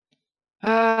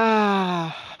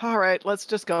 All right, let's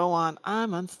just go on.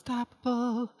 I'm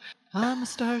unstoppable. I'm a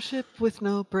starship with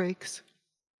no brakes.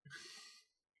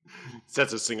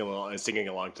 Setsa singing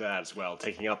along to that as well,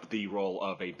 taking up the role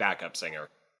of a backup singer.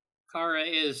 Kara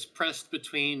is pressed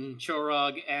between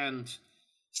Chorog and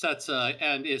Setsa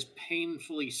and is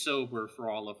painfully sober for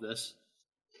all of this.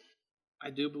 I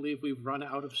do believe we've run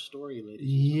out of story, ladies.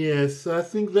 Yes, I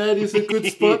think that is a good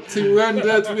spot to end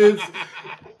that with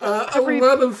Every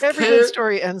good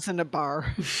story ends in a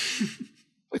bar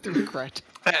with regret.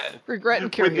 Regret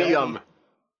and karaoke.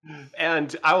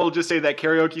 And I will just say that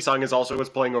karaoke song is also what's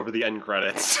playing over the end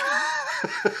credits.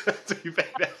 So you fade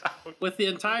it out. With the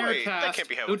entire Wait, that cast can't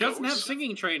be how who it doesn't have goes.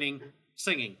 singing training,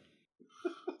 singing.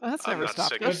 That's I'm never not stopped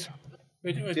singing. us.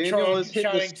 With Daniel Trog has hit the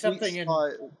shouting sweet something in...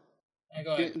 spot.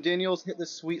 Go ahead. Daniel's hit the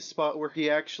sweet spot where he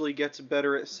actually gets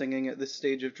better at singing at this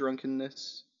stage of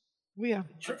drunkenness. Yeah.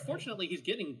 Unfortunately, he's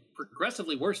getting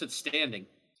progressively worse at standing.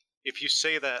 If you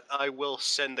say that, I will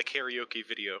send the karaoke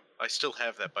video. I still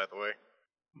have that, by the way.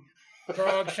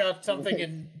 Grog shouts something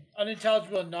in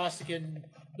unintelligible in Gnostican.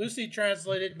 Loosely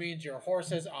translated means your horse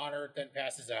has honor, then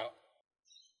passes out.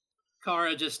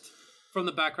 Kara just, from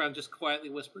the background, just quietly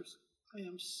whispers, I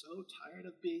am so tired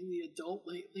of being the adult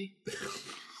lately.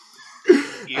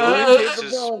 Eli takes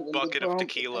his bucket of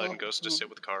tequila and goes to sit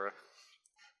with Kara.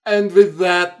 And with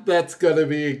that, that's gotta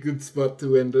be a good spot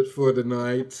to end it for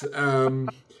tonight.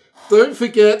 Don't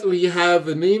forget, we have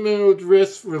an email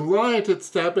address,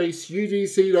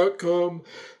 reliant@starbaseuDC.com.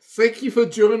 Thank you for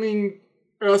joining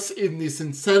us in this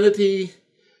insanity.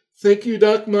 Thank you,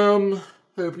 Dark Mom.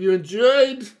 Hope you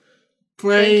enjoyed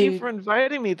playing. Thank you for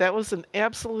inviting me. That was an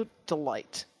absolute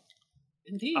delight.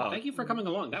 Indeed. Thank you for coming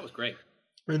along. That was great.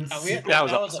 And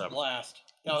That was a blast.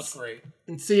 That was great.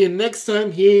 And see you next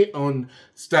time here on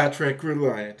Star Trek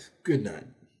Reliant. Good night.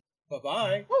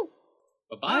 Bye-bye.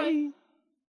 Bye-bye. Bye.